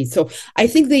them as there is. So I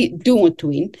think they do want to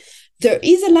win. There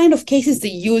is a line of cases they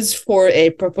use for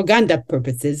propaganda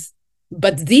purposes,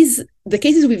 but the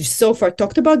cases we've so far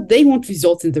talked about, they want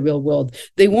results in the real world.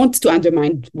 They want to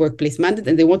undermine workplace mandate,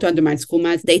 and they want to undermine school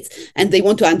mandates, and they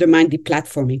want to undermine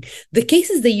deplatforming. The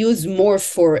cases they use more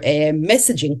for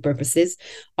messaging purposes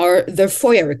are their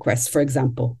FOIA requests, for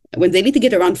example. When they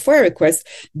litigate around FOIA requests,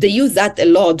 they use that a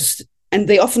lot, and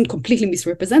they often completely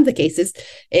misrepresent the cases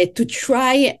to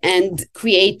try and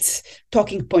create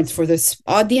talking points for this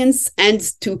audience and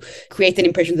to create an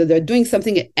impression that they're doing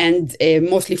something, and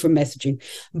mostly for messaging,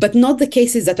 but not the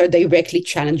cases that are directly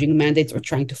challenging mandates or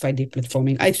trying to fight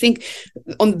deplatforming. I think,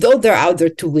 although they're out there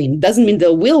to win, doesn't mean they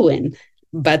will win,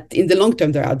 but in the long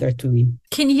term, they're out there to win.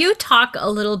 Can you talk a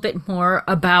little bit more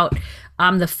about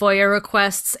the FOIA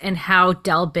requests and how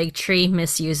Del Bigtree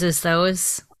misuses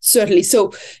those? Certainly.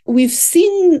 So we've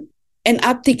seen an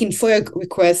uptick in FOIA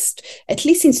requests, at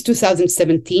least since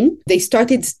 2017. They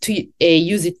started to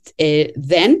use it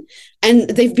then, and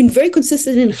they've been very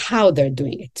consistent in how they're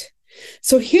doing it.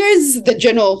 So here's the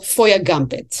general FOIA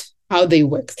gambit, how they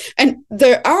work. And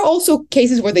there are also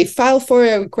cases where they file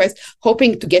FOIA requests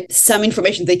hoping to get some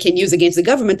information they can use against the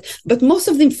government, but most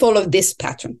of them follow this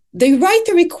pattern. They write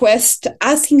a request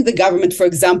asking the government, for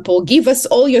example, give us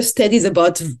all your studies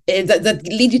about that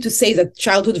lead you to say that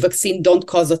childhood vaccine don't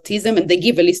cause autism, and they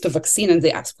give a list of vaccine and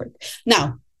they ask for it.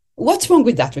 Now, what's wrong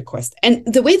with that request? And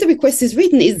the way the request is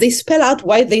written is they spell out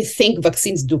why they think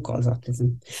vaccines do cause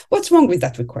autism. What's wrong with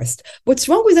that request? What's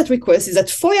wrong with that request is that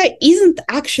FOIA isn't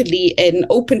actually an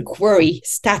open query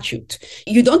statute.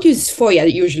 You don't use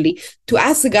FOIA usually to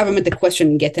ask the government a question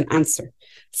and get an answer.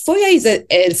 FOIA is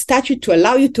a statute to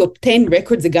allow you to obtain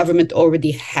records the government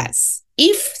already has.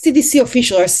 If CDC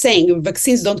officials are saying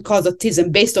vaccines don't cause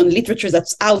autism based on literature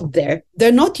that's out there,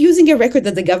 they're not using a record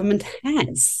that the government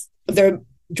has. They're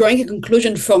drawing a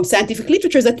conclusion from scientific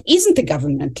literature that isn't a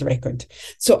government record.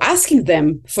 So asking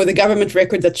them for the government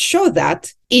record that show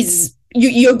that is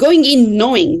you're going in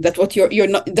knowing that what you're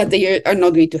not, that they are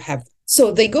not going to have. So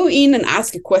they go in and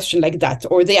ask a question like that,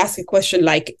 or they ask a question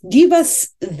like, give us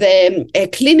the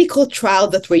clinical trial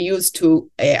that were used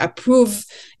to approve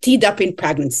Tdap in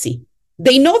pregnancy.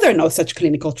 They know there are no such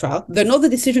clinical trial. They know the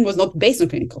decision was not based on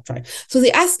clinical trial. So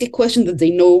they ask a question that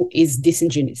they know is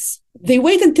disingenuous. They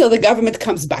wait until the government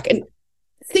comes back. And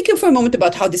thinking for a moment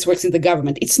about how this works in the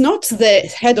government, it's not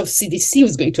the head of CDC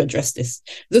who's going to address this.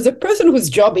 There's a person whose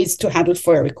job is to handle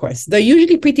FOIA requests. They're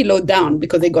usually pretty low down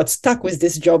because they got stuck with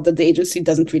this job that the agency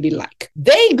doesn't really like.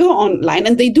 They go online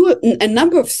and they do a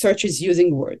number of searches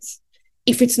using words.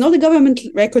 If it's not a government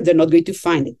record, they're not going to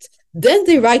find it. Then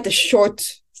they write a short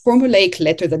formulaic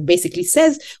letter that basically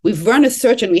says, we've run a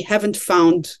search and we haven't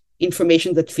found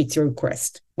information that fits your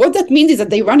request. What that means is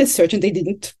that they run a search and they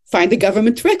didn't find a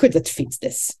government record that fits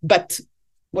this. But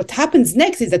what happens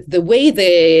next is that the way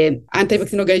the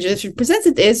anti-vaccine organization presents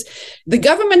it is the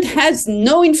government has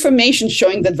no information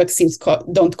showing that vaccines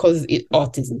don't cause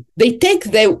autism. They take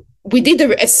we did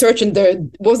a search and there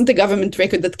wasn't a government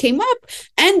record that came up,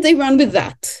 and they run with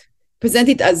that. Present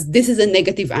it as this is a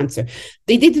negative answer.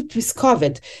 They did it with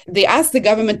COVID. They asked the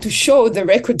government to show the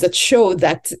records that show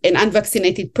that an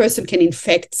unvaccinated person can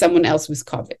infect someone else with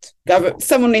COVID.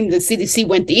 Someone in the CDC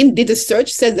went in, did a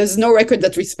search, said there's no record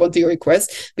that responds to your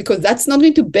request because that's not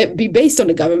going to be based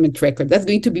on a government record. That's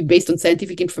going to be based on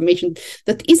scientific information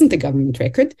that isn't a government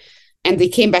record. And they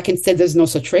came back and said there's no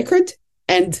such record.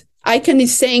 And ICANN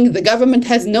is saying the government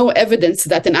has no evidence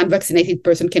that an unvaccinated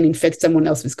person can infect someone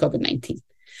else with COVID-19.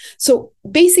 So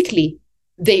basically,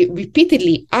 they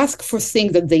repeatedly ask for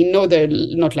things that they know they're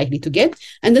not likely to get,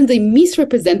 and then they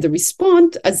misrepresent the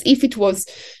response as if it was,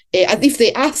 as if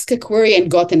they asked a query and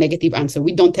got a negative answer.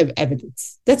 We don't have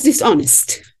evidence. That's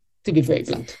dishonest, to be very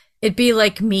blunt. It'd be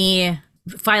like me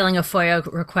filing a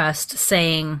FOIA request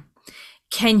saying,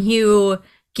 can you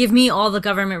give me all the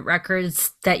government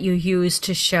records that you use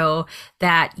to show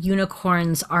that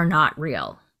unicorns are not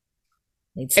real?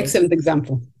 Excellent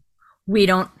example. We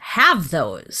don't have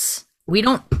those. We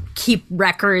don't keep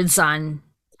records on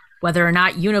whether or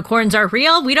not unicorns are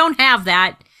real. We don't have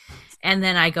that. And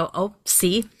then I go, oh,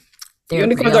 see,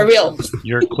 unicorns are real.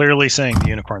 You're clearly saying the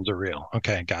unicorns are real.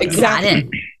 Okay, got it. Exactly.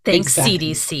 Got it. Thanks,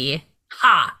 CDC.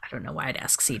 Ha! I don't know why I'd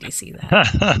ask CDC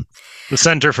that. The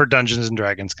Center for Dungeons and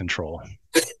Dragons Control.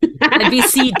 It'd be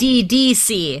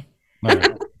CDDC. All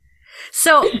right.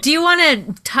 So do you want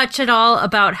to touch at all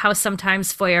about how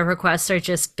sometimes FOIA requests are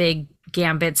just big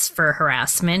gambits for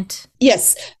harassment?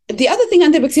 Yes. The other thing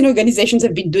anti-vaccine organizations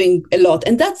have been doing a lot,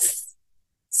 and that's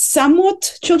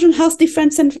somewhat Children's Health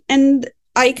Defense and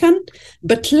ICANN,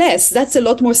 but less. That's a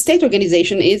lot more state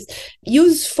organization is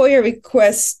use FOIA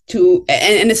requests to,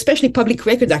 and especially Public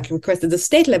Records Act requests at the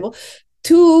state level,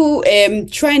 to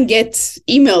try and get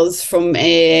emails from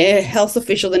health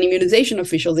officials and immunization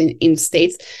officials in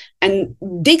states and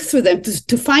dig through them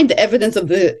to find the evidence of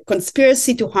the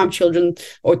conspiracy to harm children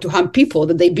or to harm people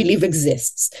that they believe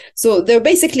exists. So they're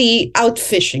basically out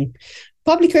fishing.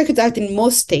 Public Records Act in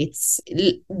most states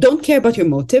don't care about your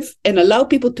motive and allow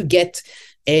people to get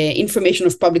information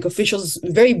of public officials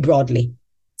very broadly.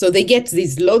 So they get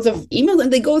these loads of emails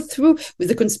and they go through with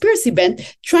the conspiracy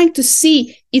bent, trying to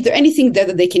see is there anything there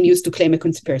that they can use to claim a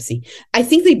conspiracy. I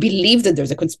think they believe that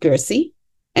there's a conspiracy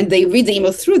and they read the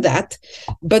email through that,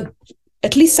 but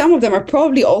at least some of them are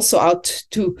probably also out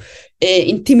to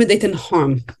intimidate and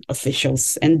harm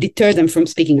officials and deter them from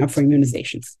speaking up for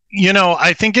immunizations. You know,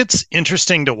 I think it's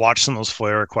interesting to watch some of those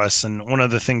FOIA requests. And one of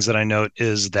the things that I note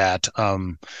is that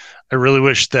I really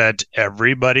wish that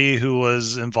everybody who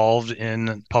was involved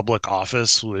in public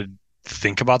office would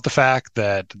think about the fact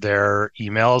that their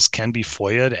emails can be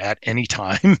FOIA'd at any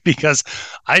time, because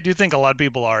I do think a lot of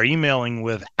people are emailing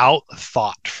without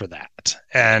thought for that.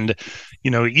 And,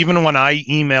 you know, even when I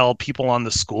email people on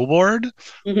the school board,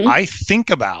 I think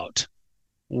about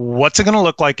what's it going to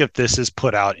look like if this is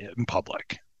put out in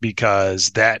public,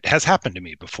 because that has happened to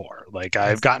me before. Like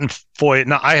I've gotten FOIA.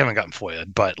 No, I haven't gotten FOIA,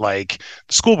 but like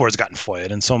the school board's gotten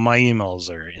FOIA, and so my emails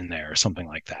are in there or something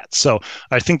like that. So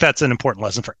I think that's an important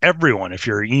lesson for everyone. If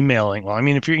you're emailing, well, I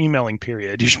mean, if you're emailing,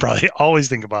 period, you should probably always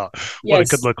think about what it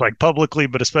could look like publicly,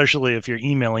 but especially if you're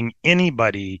emailing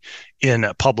anybody in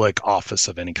a public office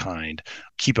of any kind,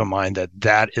 keep in mind that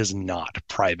that is not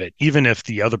private. Even if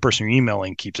the other person you're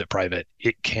emailing keeps it private,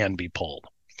 it can be pulled.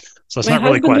 So it's not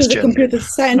really a question. My computer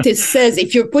scientist says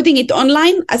if you're putting it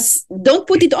online, don't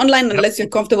put it online unless you're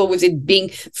comfortable with it being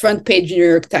front page New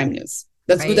York Times news.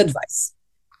 That's good advice.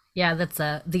 Yeah, that's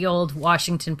the old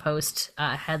Washington Post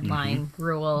headline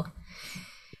rule.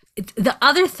 The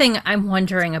other thing I'm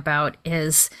wondering about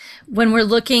is when we're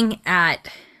looking at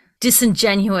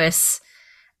disingenuous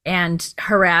and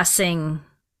harassing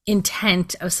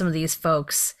intent of some of these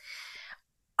folks,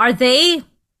 are they,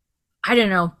 I don't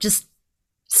know, just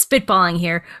spitballing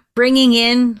here, bringing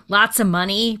in lots of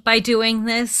money by doing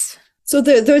this? So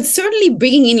they're certainly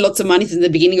bringing in lots of money since the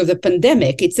beginning of the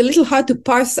pandemic. It's a little hard to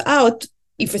parse out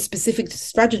if a specific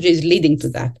strategy is leading to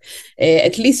that.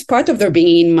 At least part of their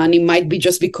bringing in money might be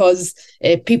just because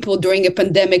people during a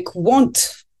pandemic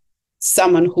want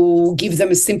someone who gives them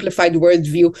a simplified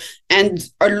worldview and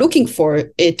are looking for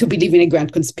to believe in a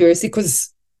grand conspiracy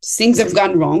because things have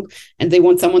gone wrong and they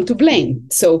want someone to blame.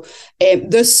 So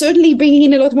they're certainly bringing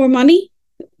in a lot more money,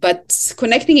 but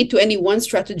connecting it to any one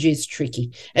strategy is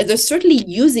tricky. And they're certainly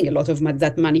using a lot of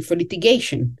that money for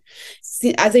litigation.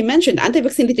 As I mentioned,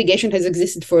 anti-vaccine litigation has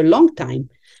existed for a long time,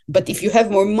 but if you have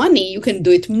more money, you can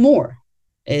do it more.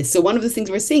 So one of the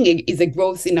things we're seeing is a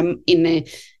growth in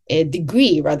a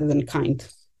degree rather than kind.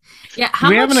 Yeah, do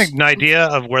we have an idea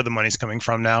of where the money's coming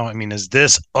from now? I mean, is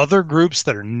this other groups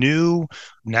that are new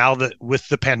now that with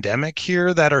the pandemic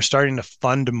here that are starting to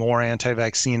fund more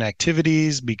anti-vaccine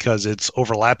activities because it's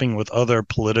overlapping with other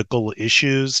political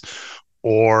issues?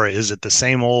 Or is it the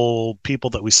same old people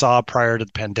that we saw prior to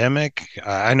the pandemic?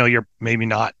 I know you're maybe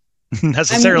not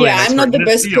necessarily I'm not the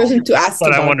best person to ask but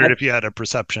about I wondered that. if you had a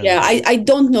perception. Yeah, I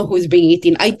don't know who's bringing it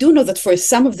in. I do know that for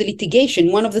some of the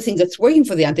litigation, one of the things that's working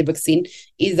for the anti-vaccine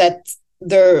is that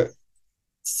they're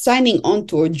signing on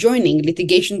to or joining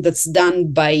litigation that's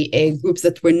done by groups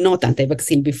that were not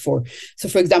anti-vaccine before. So,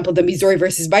 for example, the Missouri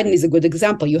versus Biden is a good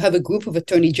example. You have a group of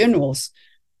attorney generals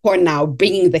who are now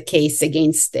bringing the case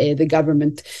against the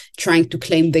government, trying to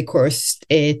claim they coerced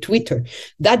Twitter.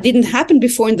 That didn't happen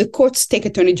before, and the courts take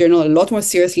Attorney General a lot more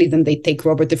seriously than they take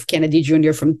Robert F. Kennedy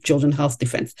Jr. from Children's Health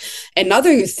Defense.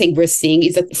 Another thing we're seeing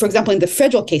is that, for example, in the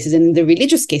federal cases and in the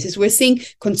religious cases, we're seeing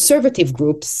conservative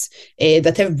groups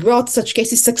that have brought such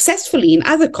cases successfully in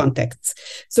other contexts.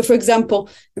 So, for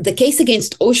example, the case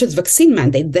against OSHA's vaccine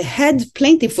mandate, the head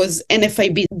plaintiff was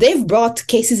NFIB. They've brought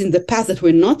cases in the past that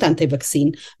were not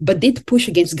anti-vaccine, but did push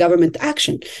against government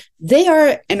action. They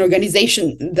are an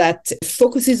organization that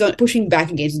focuses on pushing back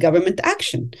against government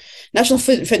action. National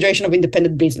Federation of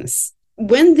Independent Business.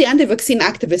 When the anti-vaccine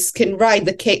activists can ride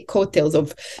the coattails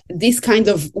of these kinds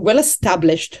of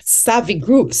well-established, savvy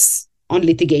groups on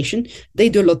litigation, they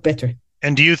do a lot better.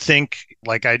 And do you think,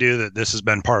 like I do, that this has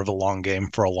been part of a long game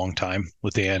for a long time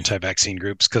with the anti-vaccine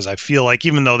groups? Because I feel like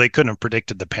even though they couldn't have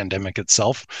predicted the pandemic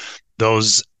itself,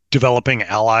 those developing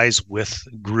allies with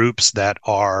groups that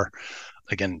are,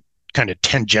 again, kind of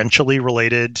tangentially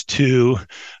related to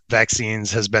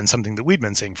vaccines has been something that we've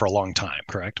been seeing for a long time,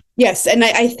 correct? Yes, and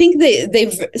I think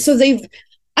they've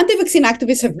anti-vaccine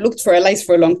activists have looked for allies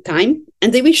for a long time,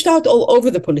 and they reached out all over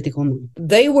the political map.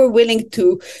 They were willing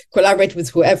to collaborate with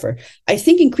whoever. I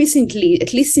think increasingly,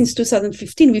 at least since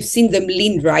 2015, we've seen them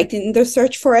lean right in their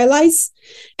search for allies,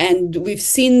 and we've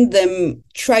seen them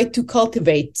try to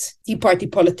cultivate Tea Party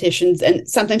politicians, and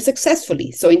sometimes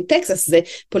successfully. So in Texas, the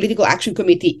Political Action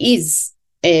Committee is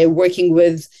working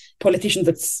with politicians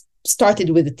that's started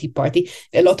with the Tea Party.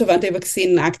 A lot of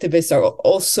anti-vaccine activists are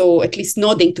also at least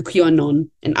nodding to QAnon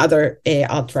and other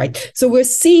alt-right. So we're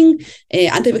seeing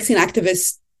anti-vaccine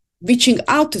activists reaching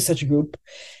out to such a group,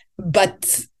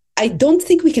 but I don't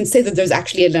think we can say that there's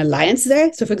actually an alliance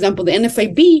there. So, for example, the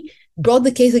NFIB brought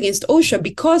the case against OSHA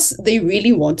because they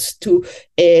really want to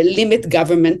limit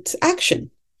government action.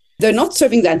 They're not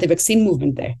serving the anti-vaccine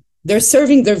movement there. They're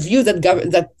serving their view that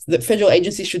that the federal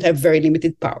agencies should have very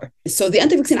limited power. So the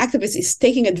anti-vaccine activist is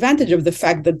taking advantage of the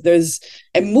fact that there's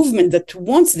a movement that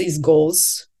wants these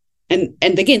goals. And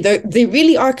again, they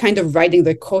really are kind of riding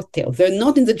their coattail. They're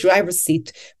not in the driver's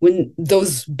seat when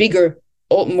those bigger,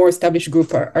 more established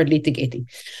groups are litigating.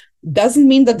 Doesn't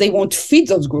mean that they won't feed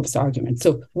those groups' arguments.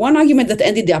 So one argument that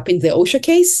ended up in the OSHA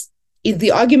case is the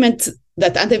argument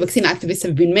that anti-vaccine activists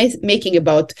have been making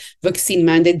about vaccine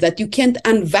mandate, that you can't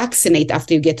unvaccinate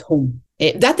after you get home.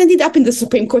 That ended up in the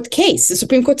Supreme Court case. The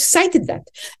Supreme Court cited that.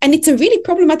 And it's a really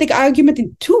problematic argument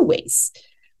in two ways.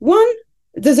 One,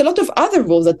 there's a lot of other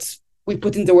rules that we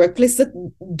put in the workplace that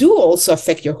do also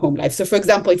affect your home life. So, for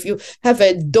example, if you have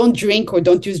a don't drink or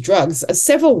don't use drugs, as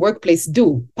several workplaces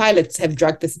do, pilots have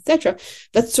drug tests, etc.,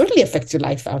 that certainly affects your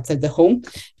life outside the home.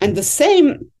 And the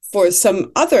same for some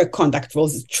other conduct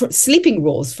rules, sleeping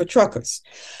rules for truckers.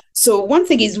 So one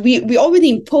thing is we already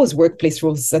impose workplace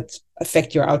rules that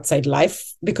affect your outside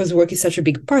life because work is such a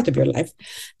big part of your life.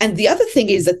 And the other thing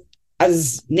is that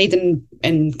as Nathan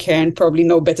and Karen probably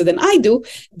know better than I do,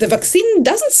 the vaccine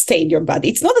doesn't stay in your body.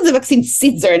 It's not that the vaccine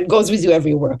sits there and goes with you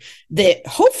everywhere.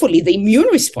 Hopefully, the immune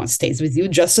response stays with you,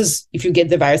 just as if you get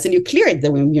the virus and you clear it,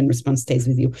 the immune response stays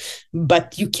with you.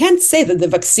 But you can't say that the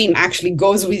vaccine actually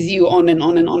goes with you on and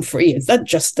on and on for years. That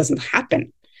just doesn't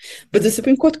happen. But the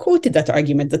Supreme Court quoted that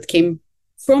argument that came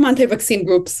from anti-vaccine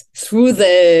groups through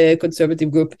the conservative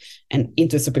group and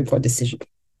into a Supreme Court decision.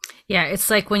 Yeah,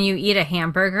 it's like when you eat a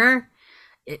hamburger,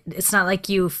 it's not like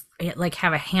you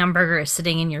have a hamburger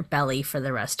sitting in your belly for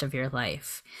the rest of your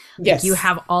life. Yes. Like you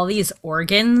have all these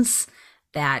organs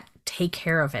that take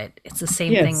care of it. It's the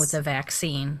same thing with the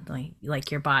vaccine.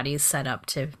 Like your body's set up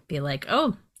to be like,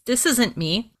 oh, this isn't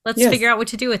me. Let's figure out what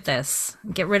to do with this.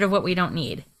 Get rid of what we don't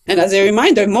need. And as a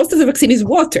reminder, most of the vaccine is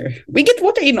water. We get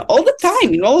water in all the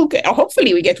time.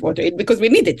 Hopefully we get water in because we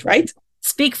need it, right?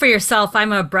 Speak for yourself.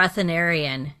 I'm a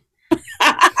breathanarian.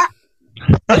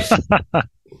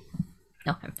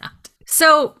 No, I'm not.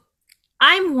 So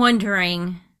I'm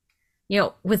wondering,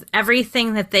 with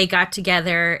everything that they got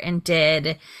together and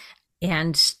did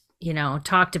and,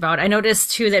 talked about, I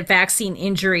noticed too that vaccine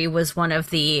injury was one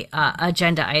of the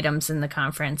agenda items in the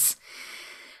conference.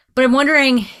 But I'm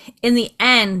wondering, in the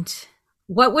end,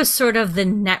 what was sort of the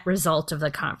net result of the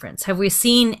conference? Have we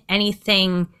seen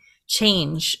anything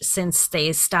change since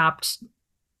they stopped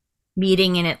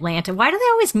meeting in Atlanta? Why do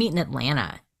they always meet in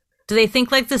Atlanta? Do they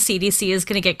think like the CDC is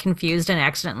going to get confused and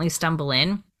accidentally stumble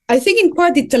in? I think in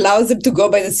part it allows them to go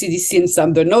by the CDC and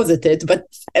some their nose at it. But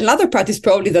another part is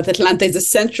probably that Atlanta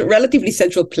is a relatively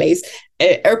central place,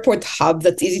 an airport hub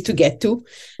that's easy to get to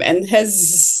and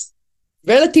has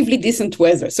relatively decent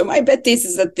weather. So my bet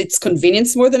is that it's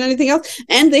convenience more than anything else.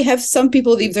 And they have some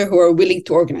people live there who are willing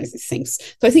to organize these things.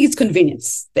 So I think it's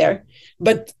convenience there.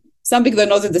 But some people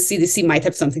know that the CDC might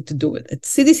have something to do with it.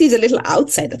 CDC is a little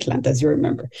outside Atlanta, as you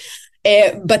remember.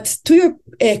 But to your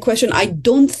question, I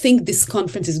don't think this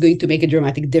conference is going to make a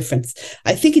dramatic difference.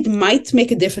 I think it might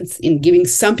make a difference in giving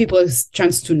some people a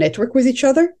chance to network with each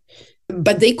other.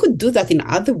 But they could do that in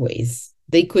other ways.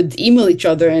 They could email each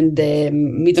other and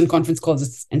meet on conference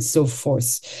calls and so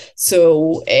forth.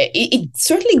 So it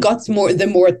certainly got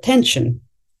more attention.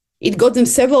 It got them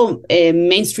several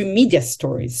mainstream media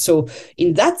stories. So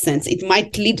in that sense, it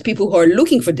might lead people who are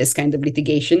looking for this kind of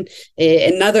litigation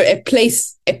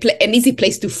an easy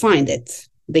place to find it.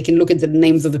 They can look at the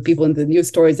names of the people in the news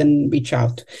stories and reach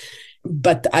out.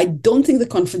 But I don't think the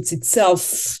conference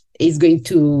itself is going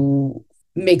to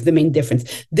make the main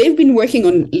difference. They've been working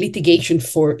on litigation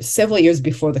for several years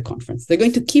before the conference. They're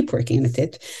going to keep working at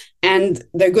it, and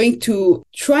they're going to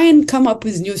try and come up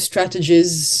with new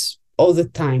strategies all the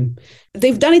time.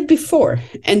 They've done it before,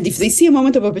 and if they see a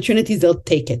moment of opportunity, they'll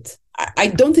take it. I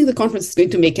don't think the conference is going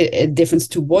to make a difference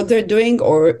to what they're doing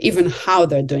or even how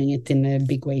they're doing it in a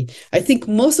big way. I think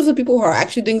most of the people who are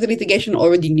actually doing the litigation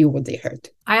already knew what they heard.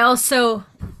 I also,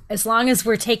 as long as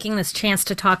we're taking this chance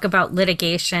to talk about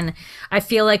litigation, I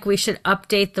feel like we should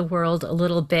update the world a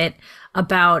little bit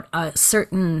about a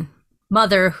certain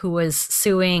mother who was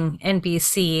suing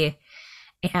NBC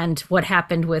and what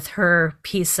happened with her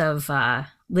piece of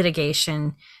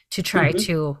litigation to try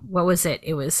to, what was it?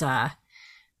 It was...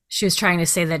 she was trying to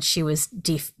say that she was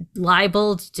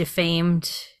libeled,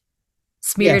 defamed,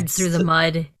 smeared through the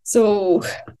mud. So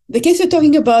the case you're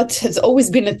talking about has always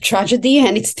been a tragedy,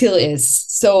 and it still is.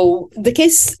 So the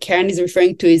case Karen is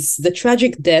referring to is the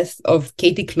tragic death of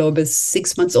Katie Klober's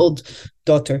 6-month-old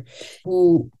daughter,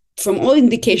 who, from all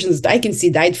indications that I can see,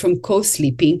 died from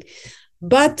co-sleeping.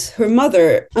 But her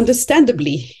mother,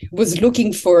 understandably, was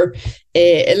looking for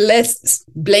a less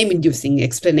blame-inducing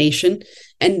explanation,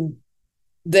 and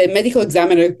the medical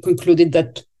examiner concluded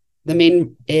that the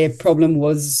main problem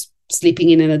was sleeping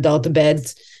in an adult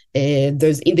bed.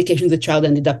 There's indication the child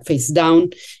ended up face down.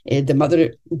 The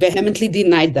mother vehemently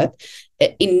denied that.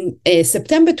 In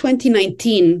September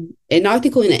 2019, an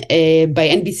article by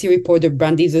NBC reporter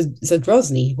Brandy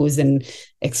Zadrozny, who is an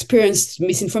experienced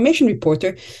misinformation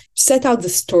reporter, set out the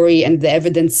story and the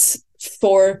evidence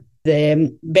for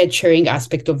the bed sharing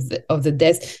aspect of the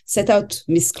death, set out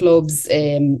Miss Kloeb's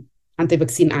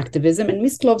anti-vaccine activism, and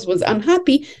Miss Kloebs was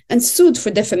unhappy and sued for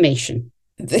defamation.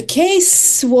 The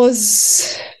case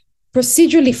was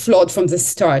procedurally flawed from the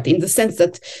start, in the sense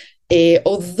that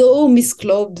although Miss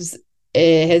Kloebs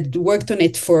had worked on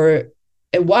it for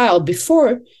a while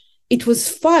before, it was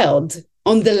filed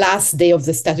on the last day of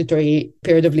the statutory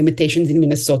period of limitations in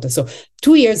Minnesota, so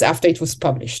 2 years after it was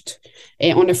published,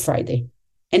 on a Friday.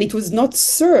 And it was not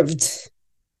served.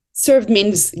 Served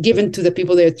means given to the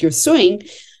people that you're suing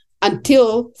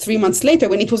until 3 months later,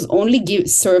 when it was only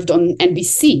served on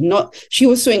NBC. She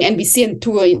was suing NBC and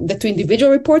the two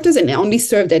individual reporters, and only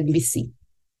served NBC.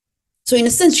 So in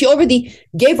a sense, she already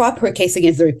gave up her case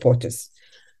against the reporters.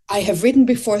 I have written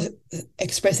before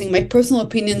expressing my personal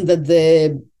opinion that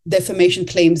the defamation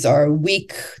claims are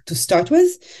weak to start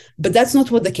with, but that's not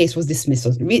what the case was dismissed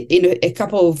on. A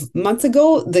couple of months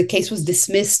ago, the case was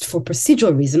dismissed for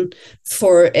procedural reason,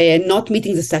 for not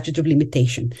meeting the statute of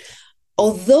limitation.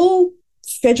 Although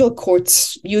federal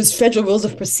courts use federal rules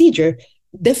of procedure,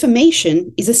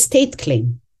 defamation is a state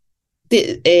claim.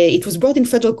 It was brought in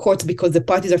federal courts because the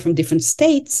parties are from different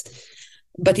states.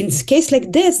 But in a case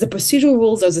like this, the procedural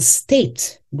rules are the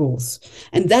state rules.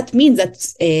 And that means that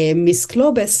Ms.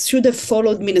 Klobes should have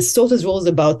followed Minnesota's rules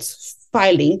about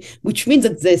filing, which means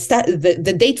that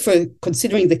the date for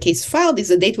considering the case filed is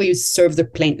the date where you serve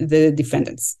the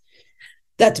defendants.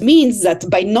 That means that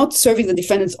by not serving the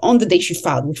defendants on the day she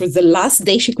filed, which was the last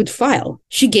day she could file,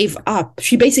 she gave up.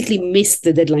 She basically missed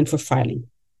the deadline for filing.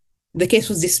 The case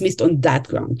was dismissed on that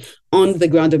ground, on the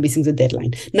ground of missing the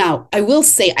deadline. Now, I will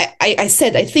say, I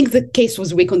said, I think the case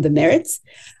was weak on the merits,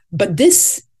 but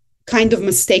this kind of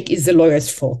mistake is the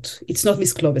lawyer's fault. It's not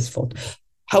Ms. Klobes' fault.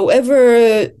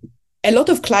 However, a lot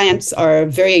of clients are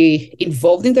very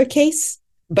involved in their case,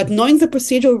 but knowing the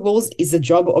procedural rules is the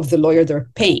job of the lawyer they're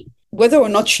paying. Whether or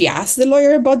not she asked the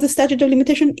lawyer about the statute of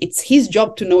limitation, it's his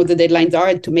job to know what the deadlines are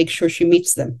and to make sure she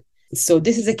meets them. So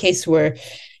this is a case where,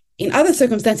 in other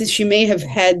circumstances, she may have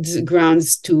had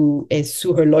grounds to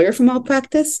sue her lawyer for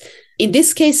malpractice. In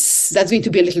this case, that's going to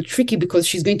be a little tricky because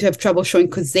she's going to have trouble showing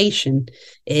causation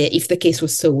if the case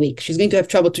was so weak. She's going to have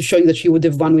trouble to showing that she would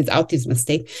have won without this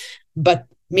mistake. But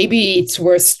maybe it's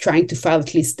worth trying to file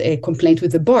at least a complaint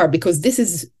with the bar, because this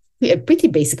is a pretty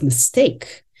basic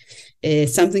mistake.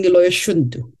 Something a lawyer shouldn't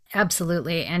do.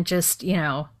 Absolutely. And just,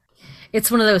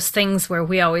 it's one of those things where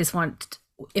we always want,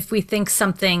 if we think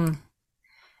something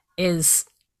is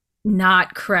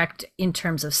not correct in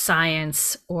terms of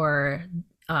science or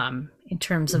in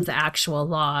terms of the actual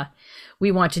law,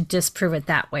 we want to disprove it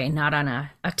that way, not on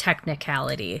a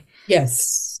technicality.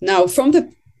 Yes. Now, from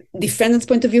the defendant's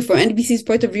point of view, from NBC's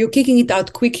point of view, kicking it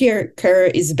out quicker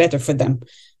is better for them.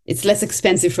 It's less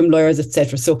expensive from lawyers,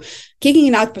 etc. So kicking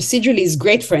it out procedurally is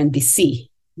great for NBC,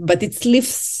 but it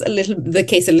leaves the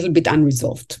case a little bit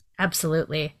unresolved.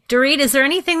 Absolutely. Dorit, is there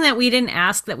anything that we didn't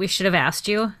ask that we should have asked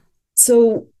you?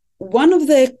 So one of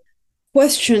the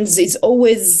questions is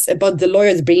always about the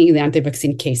lawyers bringing the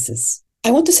anti-vaccine cases.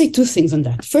 I want to say two things on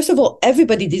that. First of all,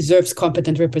 everybody deserves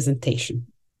competent representation.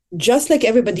 Just like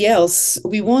everybody else,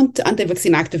 we want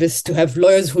anti-vaccine activists to have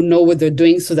lawyers who know what they're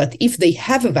doing so that if they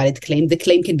have a valid claim, the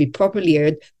claim can be properly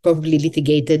aired, properly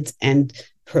litigated, and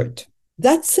heard.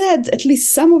 That said, at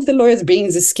least some of the lawyers bringing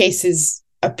these cases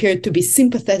appear to be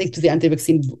sympathetic to the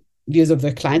anti-vaccine views of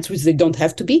their clients, which they don't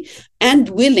have to be, and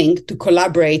willing to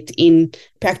collaborate in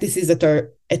practices that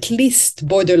are at least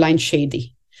borderline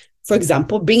shady. For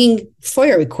example, bringing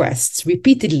FOIA requests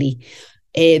repeatedly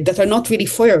that are not really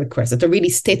FOIA requests, that are really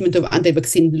statement of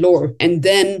anti-vaccine lore, and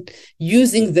then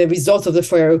using the results of the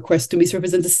FOIA request to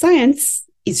misrepresent the science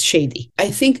is shady. I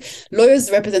think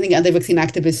lawyers representing anti-vaccine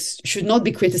activists should not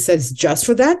be criticized just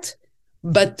for that,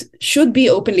 but should be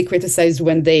openly criticized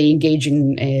when they engage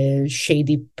in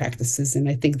shady practices, and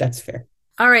I think that's fair.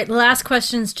 All right, the last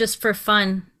question's just for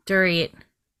fun, Dorit.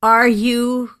 Are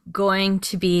you going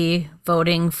to be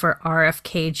voting for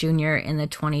RFK Jr. in the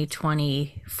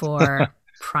 2024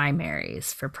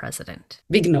 primaries for president?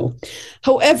 Big no.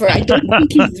 However, I don't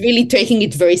think he's really taking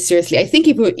it very seriously. I think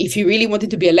if he really wanted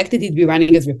to be elected, he'd be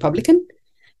running as Republican.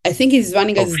 I think he's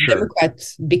running as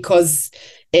Democrat because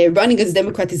running as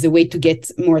Democrat is a way to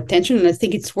get more attention, and I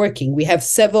think it's working. We have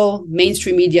several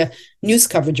mainstream media news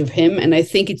coverage of him, and I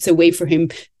think it's a way for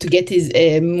him to get his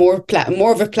more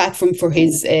of a platform for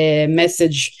his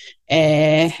message.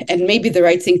 And maybe the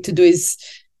right thing to do is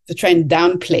to try and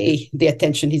downplay the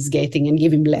attention he's getting and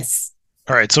give him less.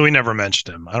 All right, so we never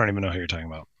mentioned him. I don't even know who you're talking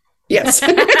about. Yes.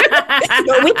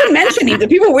 No, we can mention it. The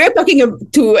people we're talking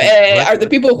to are the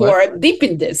people who are deep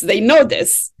in this. They know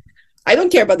this. I don't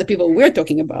care about the people we're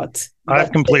talking about.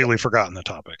 I've completely forgotten the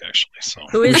topic, actually. So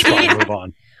who is he? Move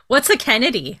on. What's a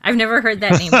Kennedy? I've never heard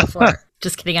that name before.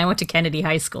 Just kidding. I went to Kennedy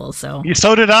High School, so.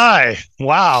 So did I.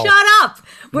 Wow. Shut up.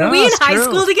 Were we in high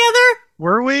school together?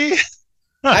 Were we?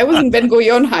 I was in Ben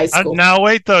Gurion High School. Now,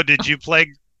 wait, though. Did you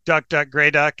play Duck, Duck,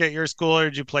 Grey Duck at your school, or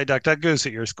did you play Duck, Duck, Goose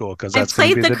at your school? Because that's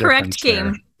I played the correct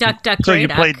game, Duck, Duck, so Grey you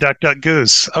Duck. played Duck, Duck,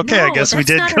 Goose. Okay, No, I guess we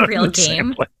did. That's not a real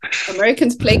game.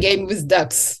 Americans play game with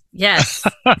ducks. Yes.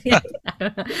 I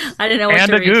don't know what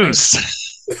and to a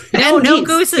goose. No genes.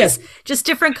 gooses. Yes. Just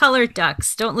different colored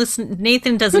ducks. Don't listen.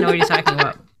 Nathan doesn't know what you're talking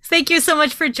about. Thank you so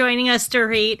much for joining us,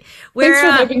 Dorit. Thanks for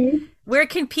having me. Where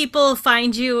can people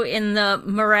find you in the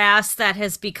morass that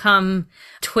has become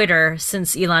Twitter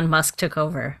since Elon Musk took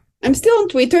over? I'm still on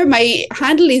Twitter. My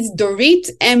handle is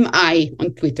DoritMI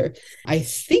on Twitter. I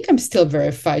think I'm still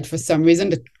verified for some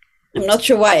reason. I'm not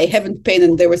sure why. I haven't paid,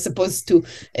 and they were supposed to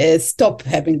stop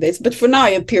having this. But for now, I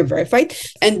appear verified.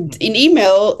 And in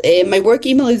email, my work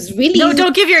email is really... No,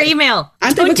 don't give your email.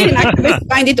 Anti-Vaxxers activists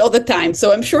find it all the time.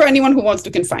 So I'm sure anyone who wants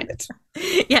to can find it.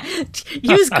 Yeah,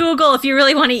 use Google if you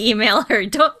really want to email her.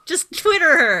 Don't just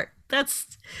Twitter her. That's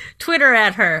Twitter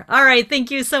at her. All right,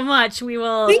 thank you so much. We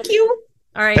will... Thank you.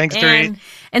 All right. Thanks, Dorit.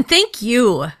 And thank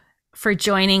you for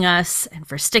joining us and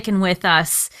for sticking with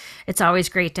us. It's always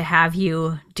great to have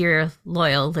you, dear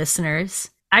loyal listeners.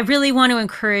 I really want to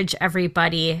encourage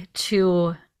everybody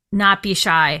to not be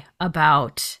shy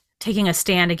about taking a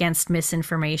stand against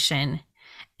misinformation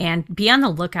and be on the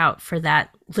lookout for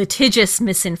that litigious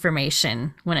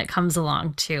misinformation when it comes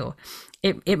along too.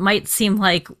 It might seem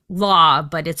like law,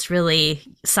 but it's really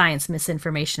science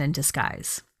misinformation in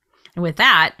disguise. And with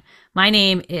that, my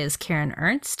name is Karen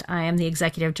Ernst. I am the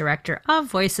Executive Director of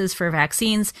Voices for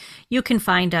Vaccines. You can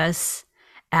find us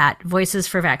at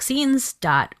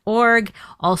voicesforvaccines.org.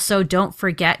 Also, don't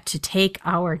forget to take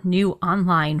our new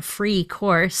online free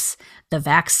course, The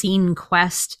Vaccine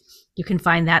Quest. You can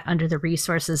find that under the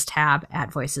resources tab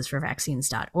at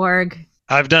voicesforvaccines.org.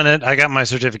 I've done it. I got my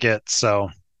certificate, so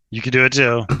you can do it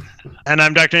too. And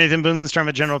I'm Dr. Nathan Boonstra,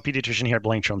 a general pediatrician here at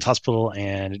Blank Children's Hospital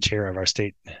and chair of our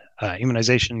state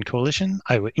immunization coalition,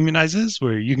 Iowa Immunizes,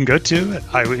 where you can go to at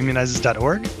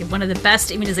iowaimmunizes.org. One of the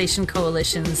best immunization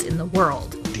coalitions in the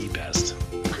world. The best.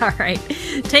 All right.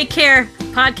 Take care.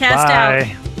 Podcast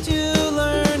Bye. out.